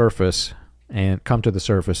surface and come to the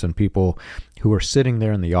surface, and people who are sitting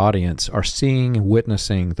there in the audience are seeing and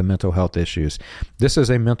witnessing the mental health issues. This is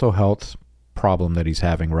a mental health problem that he's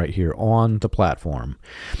having right here on the platform.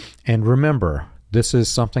 And remember, this is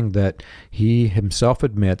something that he himself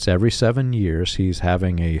admits every 7 years he's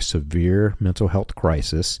having a severe mental health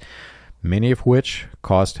crisis, many of which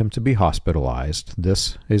caused him to be hospitalized.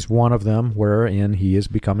 This is one of them wherein he is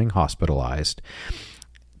becoming hospitalized.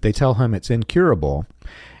 They tell him it's incurable,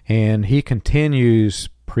 and he continues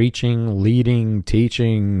preaching, leading,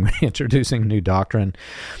 teaching, introducing new doctrine.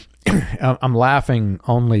 I'm laughing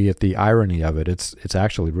only at the irony of it. It's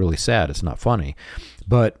actually really sad. It's not funny.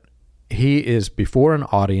 But he is before an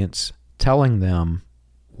audience telling them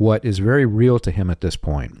what is very real to him at this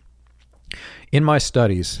point. In my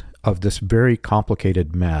studies of this very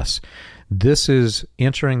complicated mess, this is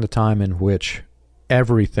entering the time in which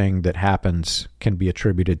everything that happens can be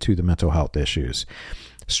attributed to the mental health issues.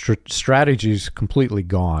 Strategy's completely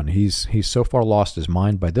gone. He's so far lost his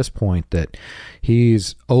mind by this point that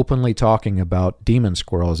he's openly talking about demon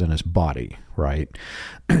squirrels in his body, right?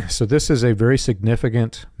 So this is a very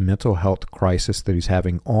significant mental health crisis that he's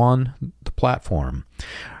having on the platform.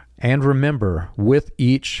 And remember, with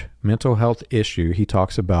each mental health issue, he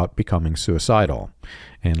talks about becoming suicidal.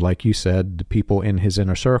 And like you said, the people in his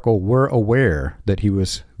inner circle were aware that he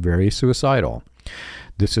was very suicidal.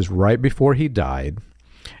 This is right before he died.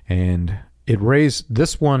 And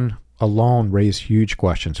this one alone raised huge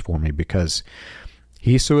questions for me, because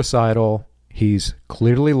he's suicidal, he's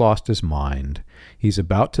clearly lost his mind, he's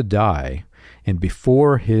about to die, and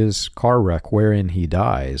before his car wreck wherein he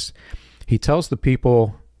dies, he tells the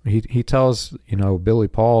people, he tells, Billy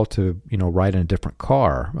Paul to, ride in a different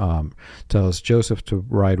car, tells Joseph to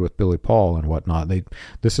ride with Billy Paul and whatnot.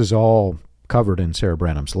 This is all covered in Sarah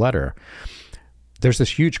Branham's letter. There's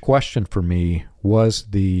this huge question for me: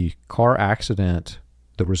 was the car accident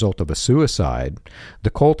the result of a suicide?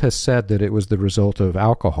 The cult has said that it was the result of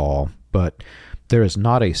alcohol, but there is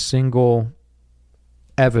not a single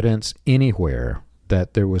evidence anywhere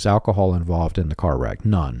that there was alcohol involved in the car wreck.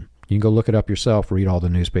 None. You can go look it up yourself, read all the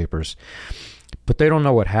newspapers. But they don't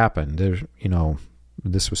know what happened.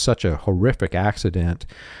 This was such a horrific accident.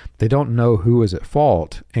 They don't know who was at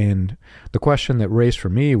fault. And the question that raised for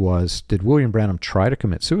me was, did William Branham try to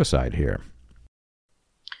commit suicide here?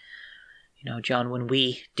 John, when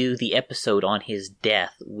we do the episode on his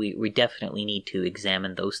death, we definitely need to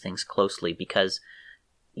examine those things closely, because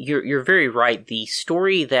you're very right. The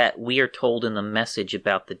story that we are told in the message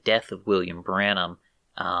about the death of William Branham,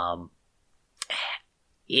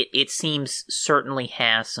 it seems certainly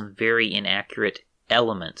has some very inaccurate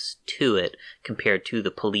elements to it compared to the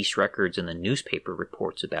police records and the newspaper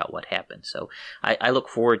reports about what happened. So I look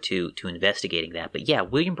forward to investigating that. But yeah,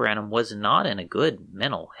 William Branham was not in a good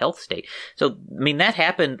mental health state. So, I mean, that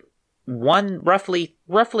happened roughly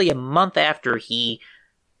a month after he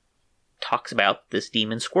talks about this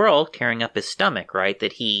demon squirrel tearing up his stomach, right?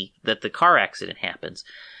 That the car accident happens.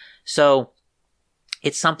 So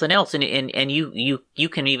it's something else. And you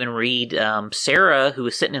can even read Sarah, who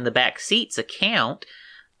was sitting in the back seat's account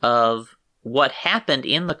of what happened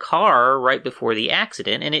in the car right before the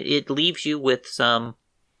accident, and it leaves you with some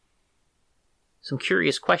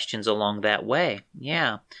curious questions along that way.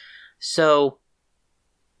 Yeah. So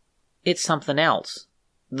it's something else.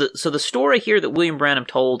 So the story here that William Branham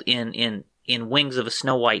told in Wings of a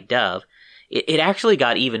Snow White Dove, it actually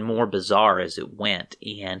got even more bizarre as it went.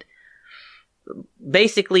 And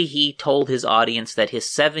basically, he told his audience that his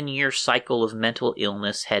 7-year cycle of mental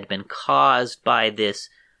illness had been caused by this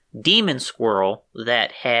demon squirrel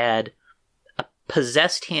that had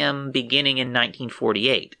possessed him beginning in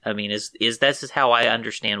 1948. I mean, this is how I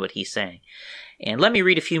understand what he's saying. And let me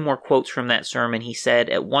read a few more quotes from that sermon. He said,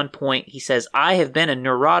 at one point, he says, "I have been a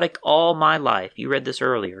neurotic all my life." You read this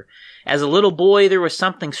earlier. "As a little boy, there was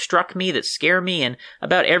something struck me that scared me, and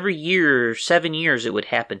about every year, 7 years, it would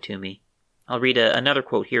happen to me." I'll read another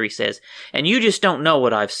quote here. He says, "And you just don't know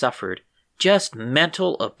what I've suffered. Just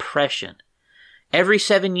mental oppression. Every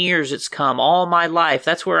 7 years it's come, all my life.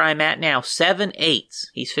 That's where I'm at now. 7 eighths.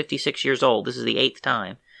 He's 56 years old. This is the 8th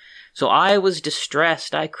time. So I was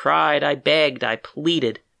distressed. I cried. I begged. I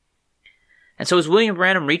pleaded." And so as William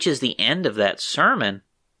Branham reaches the end of that sermon,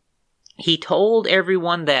 he told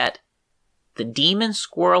everyone that the demon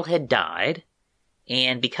squirrel had died,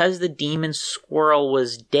 and because the demon squirrel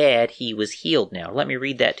was dead, he was healed now. Let me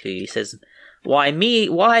read that to you. He says, "Why me?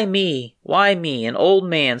 Why me? Why me, an old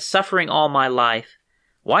man suffering all my life?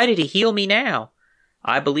 Why did he heal me now?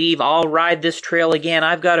 I believe I'll ride this trail again.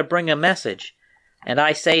 I've got to bring a message. And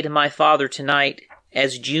I say to my father tonight,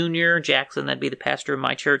 as Junior Jackson, that'd be the pastor of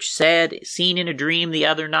my church, said, seen in a dream the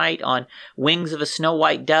other night on Wings of a Snow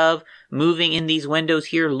White Dove, moving in these windows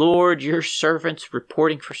here, Lord, your servant's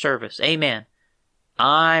reporting for service. Amen.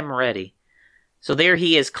 I'm ready." So there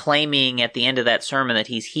he is claiming at the end of that sermon that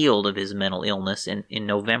he's healed of his mental illness in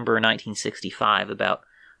November 1965, about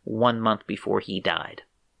 1 month before he died.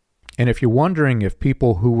 And if you're wondering if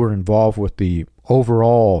people who were involved with the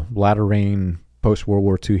overall latter rain post-World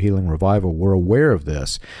War II healing revival were aware of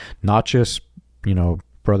this, not just,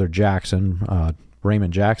 Brother Jackson,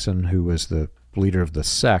 Raymond Jackson, who was the leader of the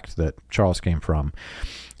sect that Charles came from.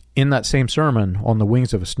 In that same sermon, on the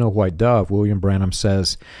Wings of a Snow White Dove, William Branham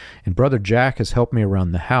says, "And Brother Jack has helped me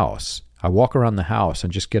around the house. I walk around the house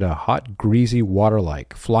and just get a hot, greasy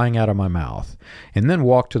water-like flying out of my mouth, and then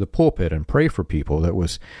walk to the pulpit and pray for people that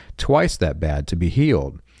was twice that bad to be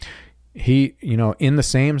healed." He, in the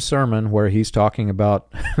same sermon where he's talking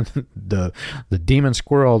about the demon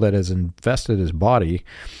squirrel that has infested his body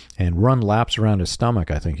and run laps around his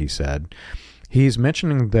stomach, I think he said, he's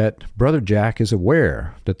mentioning that Brother Jack is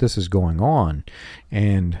aware that this is going on.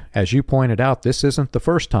 And as you pointed out, this isn't the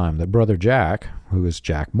first time that Brother Jack, who is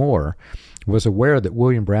Jack Moore, was aware that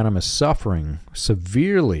William Branham is suffering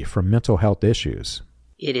severely from mental health issues.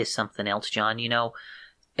 It is something else, John.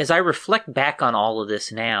 As I reflect back on all of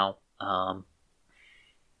this now, I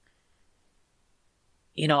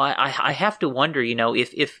have to wonder,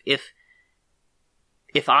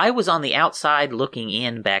 if I was on the outside looking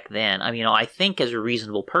in back then, I think as a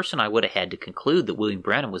reasonable person, I would have had to conclude that William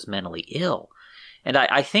Branham was mentally ill. And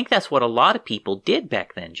I think that's what a lot of people did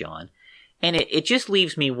back then, John. And it just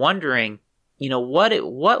leaves me wondering,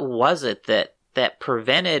 what was it that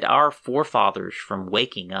prevented our forefathers from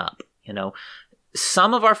waking up?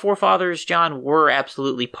 Some of our forefathers, John, were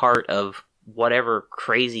absolutely part of whatever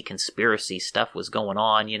crazy conspiracy stuff was going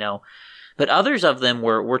on, but others of them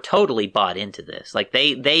were totally bought into this. Like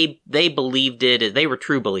they believed it. They were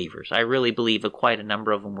true believers. I really believe that quite a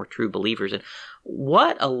number of them were true believers. And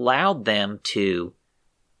what allowed them to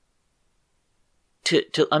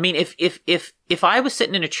if I was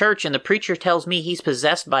sitting in a church and the preacher tells me he's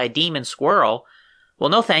possessed by a demon squirrel, well,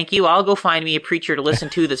 no, thank you. I'll go find me a preacher to listen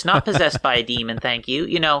to that's not possessed by a demon, thank you.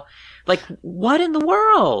 What in the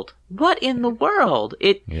world? What in the world?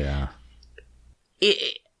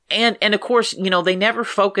 And of course, they never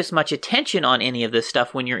focus much attention on any of this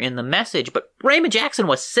stuff when you're in the message. But Raymond Jackson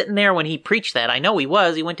was sitting there when he preached that. I know he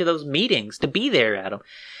was. He went to those meetings to be there, Adam.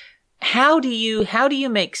 How do you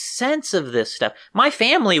make sense of this stuff? My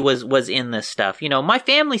family was in this stuff. My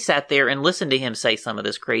family sat there and listened to him say some of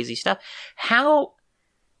this crazy stuff.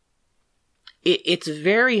 it's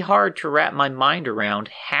very hard to wrap my mind around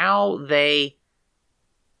how they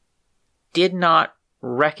did not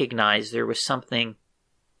recognize there was something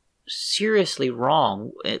seriously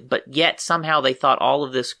wrong, but yet somehow they thought all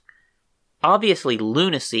of this, obviously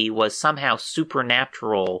lunacy, was somehow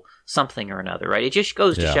supernatural something or another, right? It just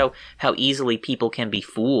goes to show how easily people can be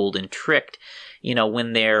fooled and tricked,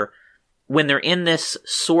 when they're in this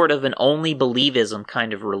sort of an only believism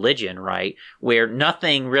kind of religion, right? Where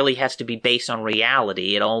nothing really has to be based on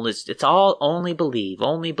reality. It's all only believe,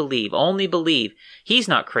 only believe, only believe. He's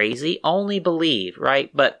not crazy, only believe, right?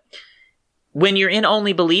 But when you're in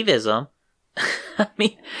only believism, I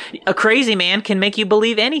mean, a crazy man can make you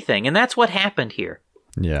believe anything, and that's what happened here.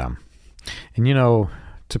 Yeah. And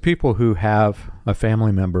to people who have a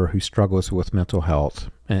family member who struggles with mental health,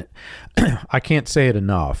 I can't say it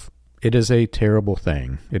enough. It is a terrible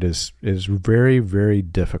thing. It is very, very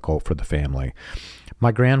difficult for the family.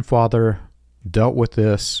 My grandfather dealt with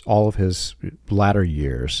this all of his latter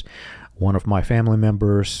years. One of my family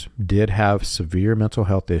members did have severe mental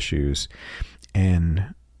health issues,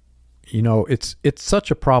 and it's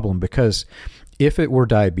such a problem, because if it were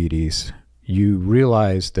diabetes, you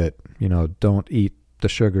realize that don't eat the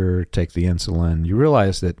sugar, take the insulin. You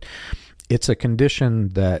realize that it's a condition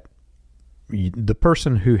that the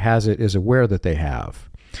person who has it is aware that they have.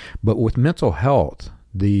 But with mental health,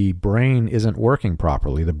 the brain isn't working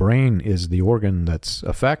properly. The brain is the organ that's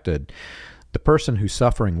affected. The person who's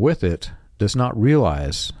suffering with it does not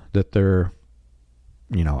realize that they're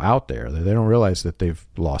out there. They don't realize that they've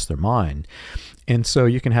lost their mind. And so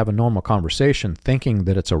you can have a normal conversation thinking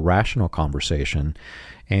that it's a rational conversation,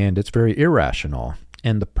 and it's very irrational.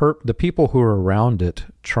 And the people who are around it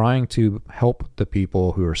trying to help the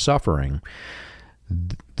people who are suffering,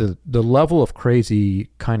 the level of crazy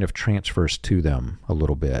kind of transfers to them a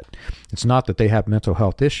little bit. It's not that they have mental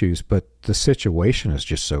health issues, but the situation is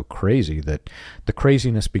just so crazy that the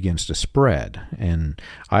craziness begins to spread. And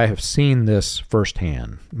I have seen this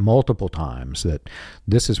firsthand multiple times, that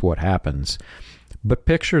this is what happens. But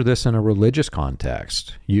picture this in a religious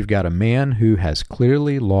context. You've got a man who has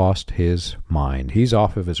clearly lost his mind. He's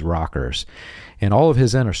off of his rockers. And all of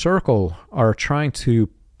his inner circle are trying to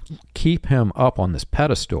keep him up on this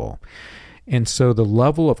pedestal. And so the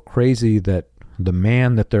level of crazy that the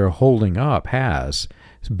man that they're holding up has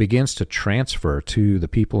begins to transfer to the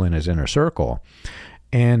people in his inner circle.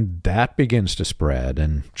 And that begins to spread.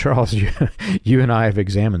 And Charles, you and I have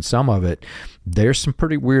examined some of it. There's some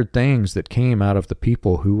pretty weird things that came out of the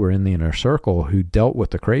people who were in the inner circle who dealt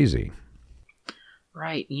with the crazy.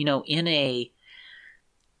 Right. In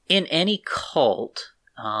any cult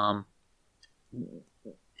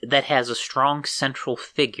that has a strong central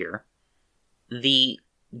figure, the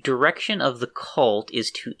direction of the cult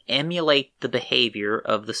is to emulate the behavior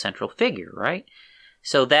of the central figure, right?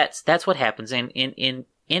 So that's what happens in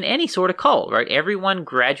any sort of cult, right? Everyone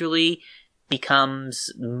gradually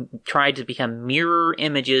tried to become mirror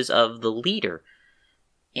images of the leader.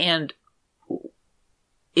 And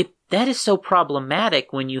that is so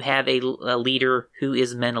problematic when you have a leader who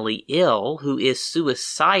is mentally ill, who is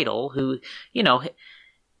suicidal, who,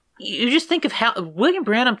 you just think of how William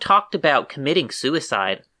Branham talked about committing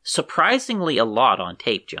suicide surprisingly a lot on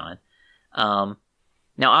tape, John.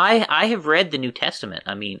 Now, I have read the New Testament.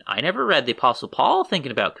 I mean, I never read the Apostle Paul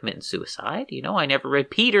thinking about committing suicide. I never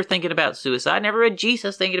read Peter thinking about suicide. I never read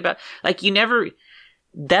Jesus thinking about,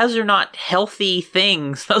 those are not healthy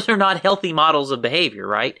things. Those are not healthy models of behavior,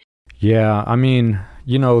 right? Yeah, I mean,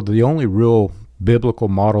 the only real biblical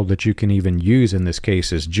model that you can even use in this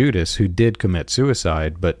case is Judas, who did commit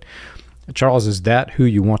suicide. But Charles, is that who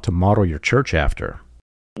you want to model your church after?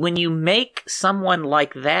 When you make someone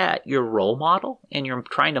like that your role model, and you're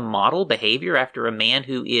trying to model behavior after a man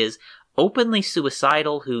who is openly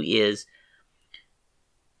suicidal, who is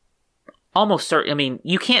almost certain,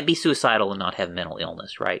 you can't be suicidal and not have mental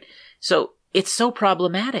illness, right? So it's so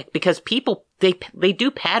problematic, because people, they do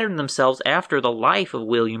pattern themselves after the life of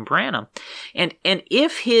William Branham. And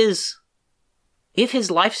if his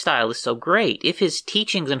lifestyle is so great, if his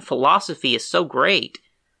teachings and philosophy is so great,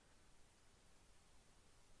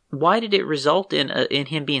 why did it result in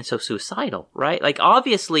him being so suicidal, right?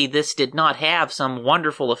 Obviously this did not have some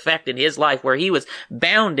wonderful effect in his life where he was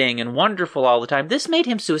bounding and wonderful all the time. This made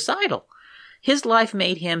him suicidal. His life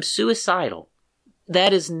made him suicidal.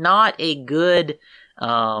 That is not a good,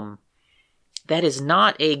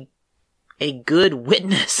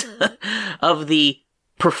 witness of the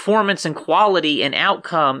performance and quality and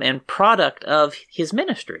outcome and product of his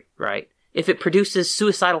ministry, right? If it produces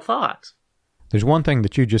suicidal thoughts. There's one thing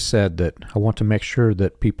that you just said that I want to make sure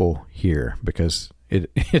that people hear, because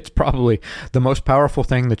It's probably the most powerful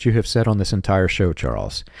thing that you have said on this entire show,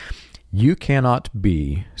 Charles. You cannot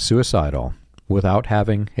be suicidal without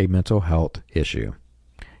having a mental health issue.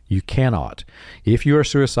 You cannot. If you are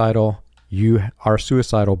suicidal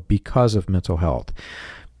because of mental health.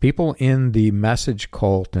 People in the message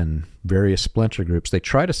cult and various splinter groups, they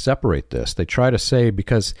try to separate this. They try to say,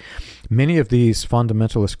 because many of these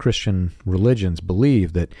fundamentalist Christian religions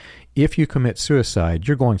believe that if you commit suicide,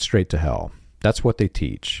 you're going straight to hell. That's what they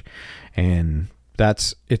teach. And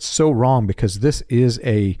it's so wrong, because this is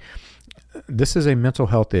a mental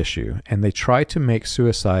health issue, and they try to make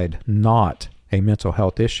suicide not a mental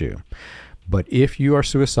health issue. But if you are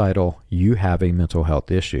suicidal, you have a mental health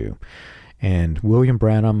issue. And William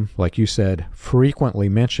Branham, like you said, frequently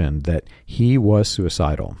mentioned that he was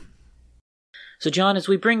suicidal. So, John, as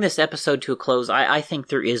we bring this episode to a close, I think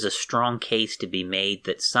there is a strong case to be made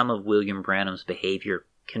that some of William Branham's behavior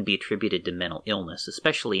can be attributed to mental illness,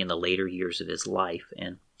 especially in the later years of his life.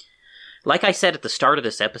 And like I said at the start of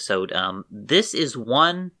this episode, this is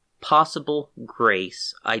one possible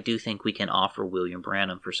grace I do think we can offer William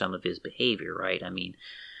Branham for some of his behavior, right? I mean,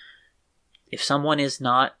 if someone is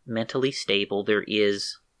not mentally stable, there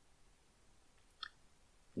is,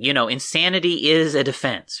 insanity is a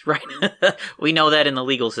defense, right? We know that in the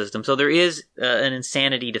legal system. So there is an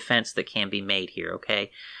insanity defense that can be made here,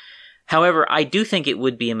 okay? However, I do think it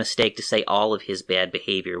would be a mistake to say all of his bad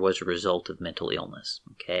behavior was a result of mental illness,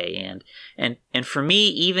 okay? And for me,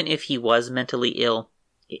 even if he was mentally ill,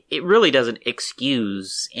 it really doesn't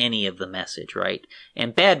excuse any of the message, right?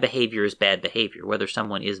 And bad behavior is bad behavior, whether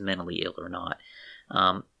someone is mentally ill or not.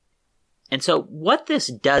 And so what this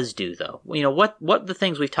does do, though, what the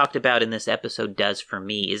things we've talked about in this episode does for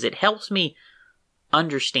me is it helps me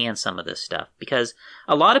understand some of this stuff. Because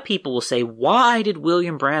a lot of people will say, why did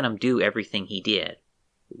William Branham do everything he did?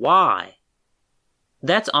 Why?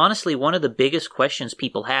 That's honestly one of the biggest questions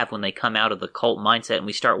people have when they come out of the cult mindset and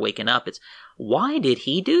we start waking up. It's, why did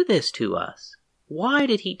he do this to us? Why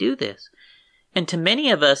did he do this? And to many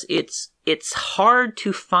of us, it's hard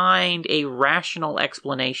to find a rational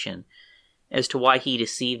explanation as to why he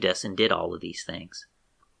deceived us and did all of these things.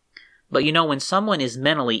 But when someone is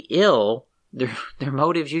mentally ill, their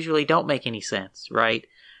motives usually don't make any sense, right?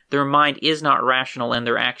 Their mind is not rational and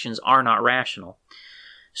their actions are not rational.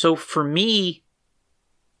 So for me,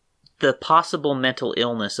 the possible mental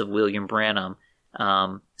illness of William Branham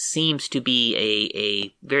seems to be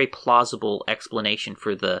a very plausible explanation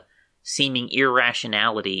for the seeming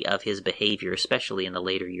irrationality of his behavior, especially in the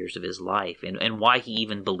later years of his life, and why he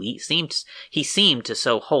even seemed to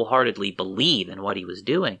so wholeheartedly believe in what he was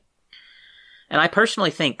doing. And I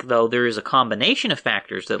personally think, though, there is a combination of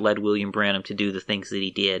factors that led William Branham to do the things that he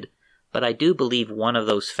did, but I do believe one of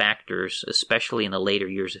those factors, especially in the later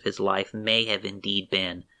years of his life, may have indeed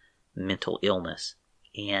been mental illness.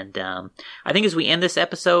 And I think as we end this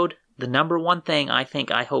episode, the number one thing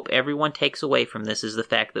I hope everyone takes away from this is the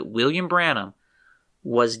fact that William Branham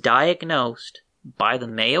was diagnosed by the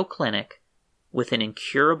Mayo Clinic with an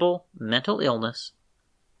incurable mental illness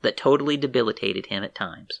that totally debilitated him at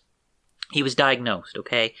times. He was diagnosed,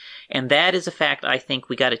 okay? And that is a fact I think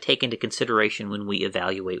we got to take into consideration when we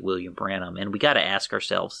evaluate William Branham. And we got to ask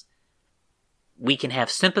ourselves, we can have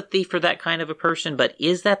sympathy for that kind of a person, but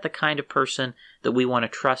is that the kind of person that we want to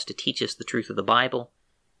trust to teach us the truth of the Bible?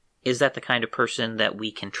 Is that the kind of person that we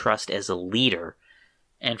can trust as a leader?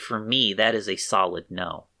 And for me, that is a solid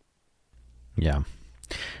no. Yeah.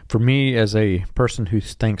 For me, as a person who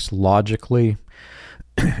thinks logically,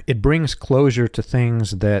 it brings closure to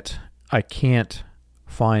things that I can't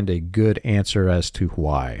find a good answer as to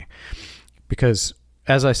why. Because,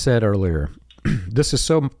 as I said earlier, this is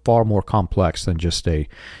so far more complex than just a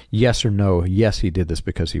yes or no, yes, he did this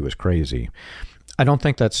because he was crazy. I don't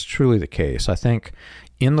think that's truly the case. I think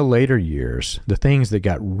in the later years, the things that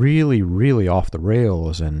got really, really off the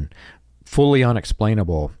rails and fully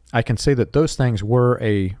unexplainable, I can say that those things were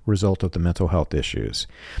a result of the mental health issues.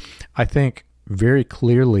 I think very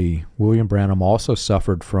clearly William Branham also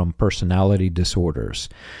suffered from personality disorders.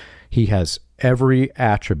 He has every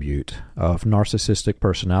attribute of narcissistic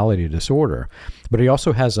personality disorder, but he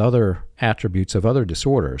also has other attributes of other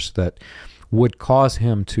disorders that would cause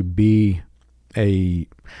him to be a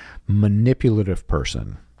manipulative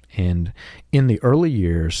person. And in the early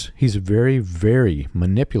years, he's very, very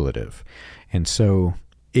manipulative. And so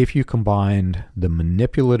if you combined the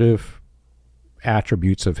manipulative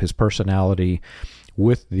attributes of his personality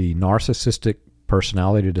with the narcissistic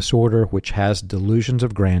personality disorder, which has delusions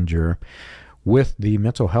of grandeur, with the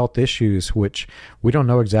mental health issues, which we don't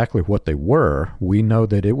know exactly what they were. We know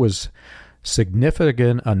that it was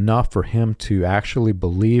significant enough for him to actually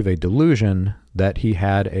believe a delusion that he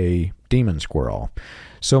had a demon squirrel.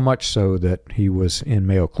 So much so that he was in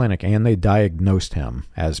Mayo Clinic and they diagnosed him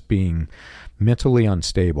as being mentally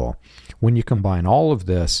unstable. When you combine all of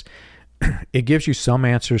this, it gives you some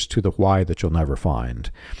answers to the why that you'll never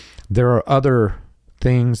find. There are other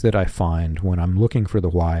things that I find when I'm looking for the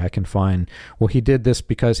why. I can find, well, he did this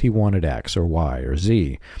because he wanted X or Y or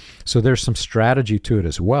Z. So there's some strategy to it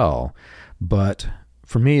as well. But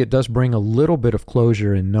for me, it does bring a little bit of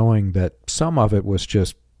closure in knowing that some of it was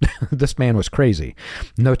just, this man was crazy.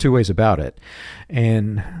 No two ways about it.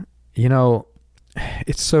 And, you know,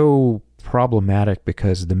 it's so problematic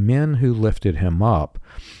because the men who lifted him up,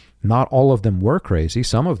 not all of them were crazy.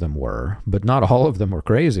 Some of them were, but not all of them were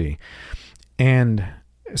crazy. And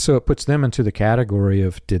so it puts them into the category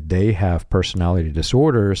of, did they have personality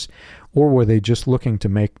disorders, or were they just looking to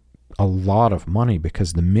make a lot of money?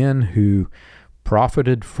 Because the men who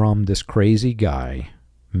profited from this crazy guy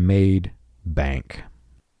made bank.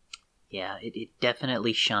 Yeah, it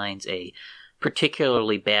definitely shines a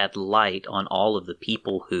particularly bad light on all of the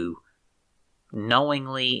people who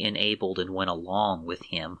knowingly enabled and went along with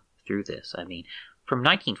him through this. I mean, from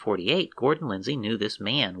 1948, Gordon Lindsay knew this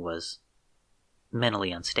man was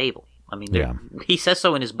mentally unstable. I mean, he says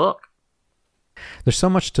so in his book. There's so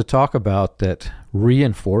much to talk about that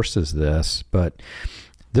reinforces this, but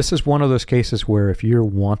this is one of those cases where if you're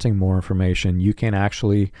wanting more information, you can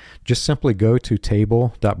actually just simply go to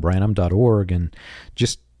table.branham.org and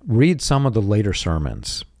just read some of the later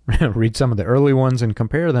sermons. Read some of the early ones and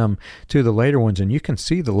compare them to the later ones, and you can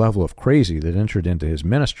see the level of crazy that entered into his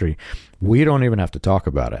ministry. We don't even have to talk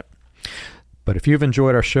about it. But if you've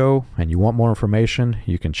enjoyed our show and you want more information,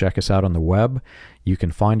 you can check us out on the web. You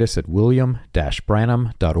can find us at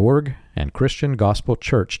william-branham.org and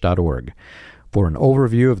christiangospelchurch.org. For an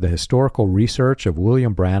overview of the historical research of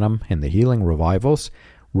William Branham and the healing revivals,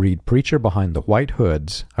 read Preacher Behind the White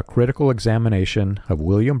Hoods, a critical examination of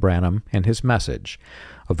William Branham and his message,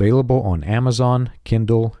 available on Amazon,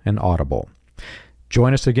 Kindle, and Audible.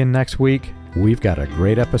 Join us again next week. We've got a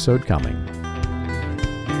great episode coming.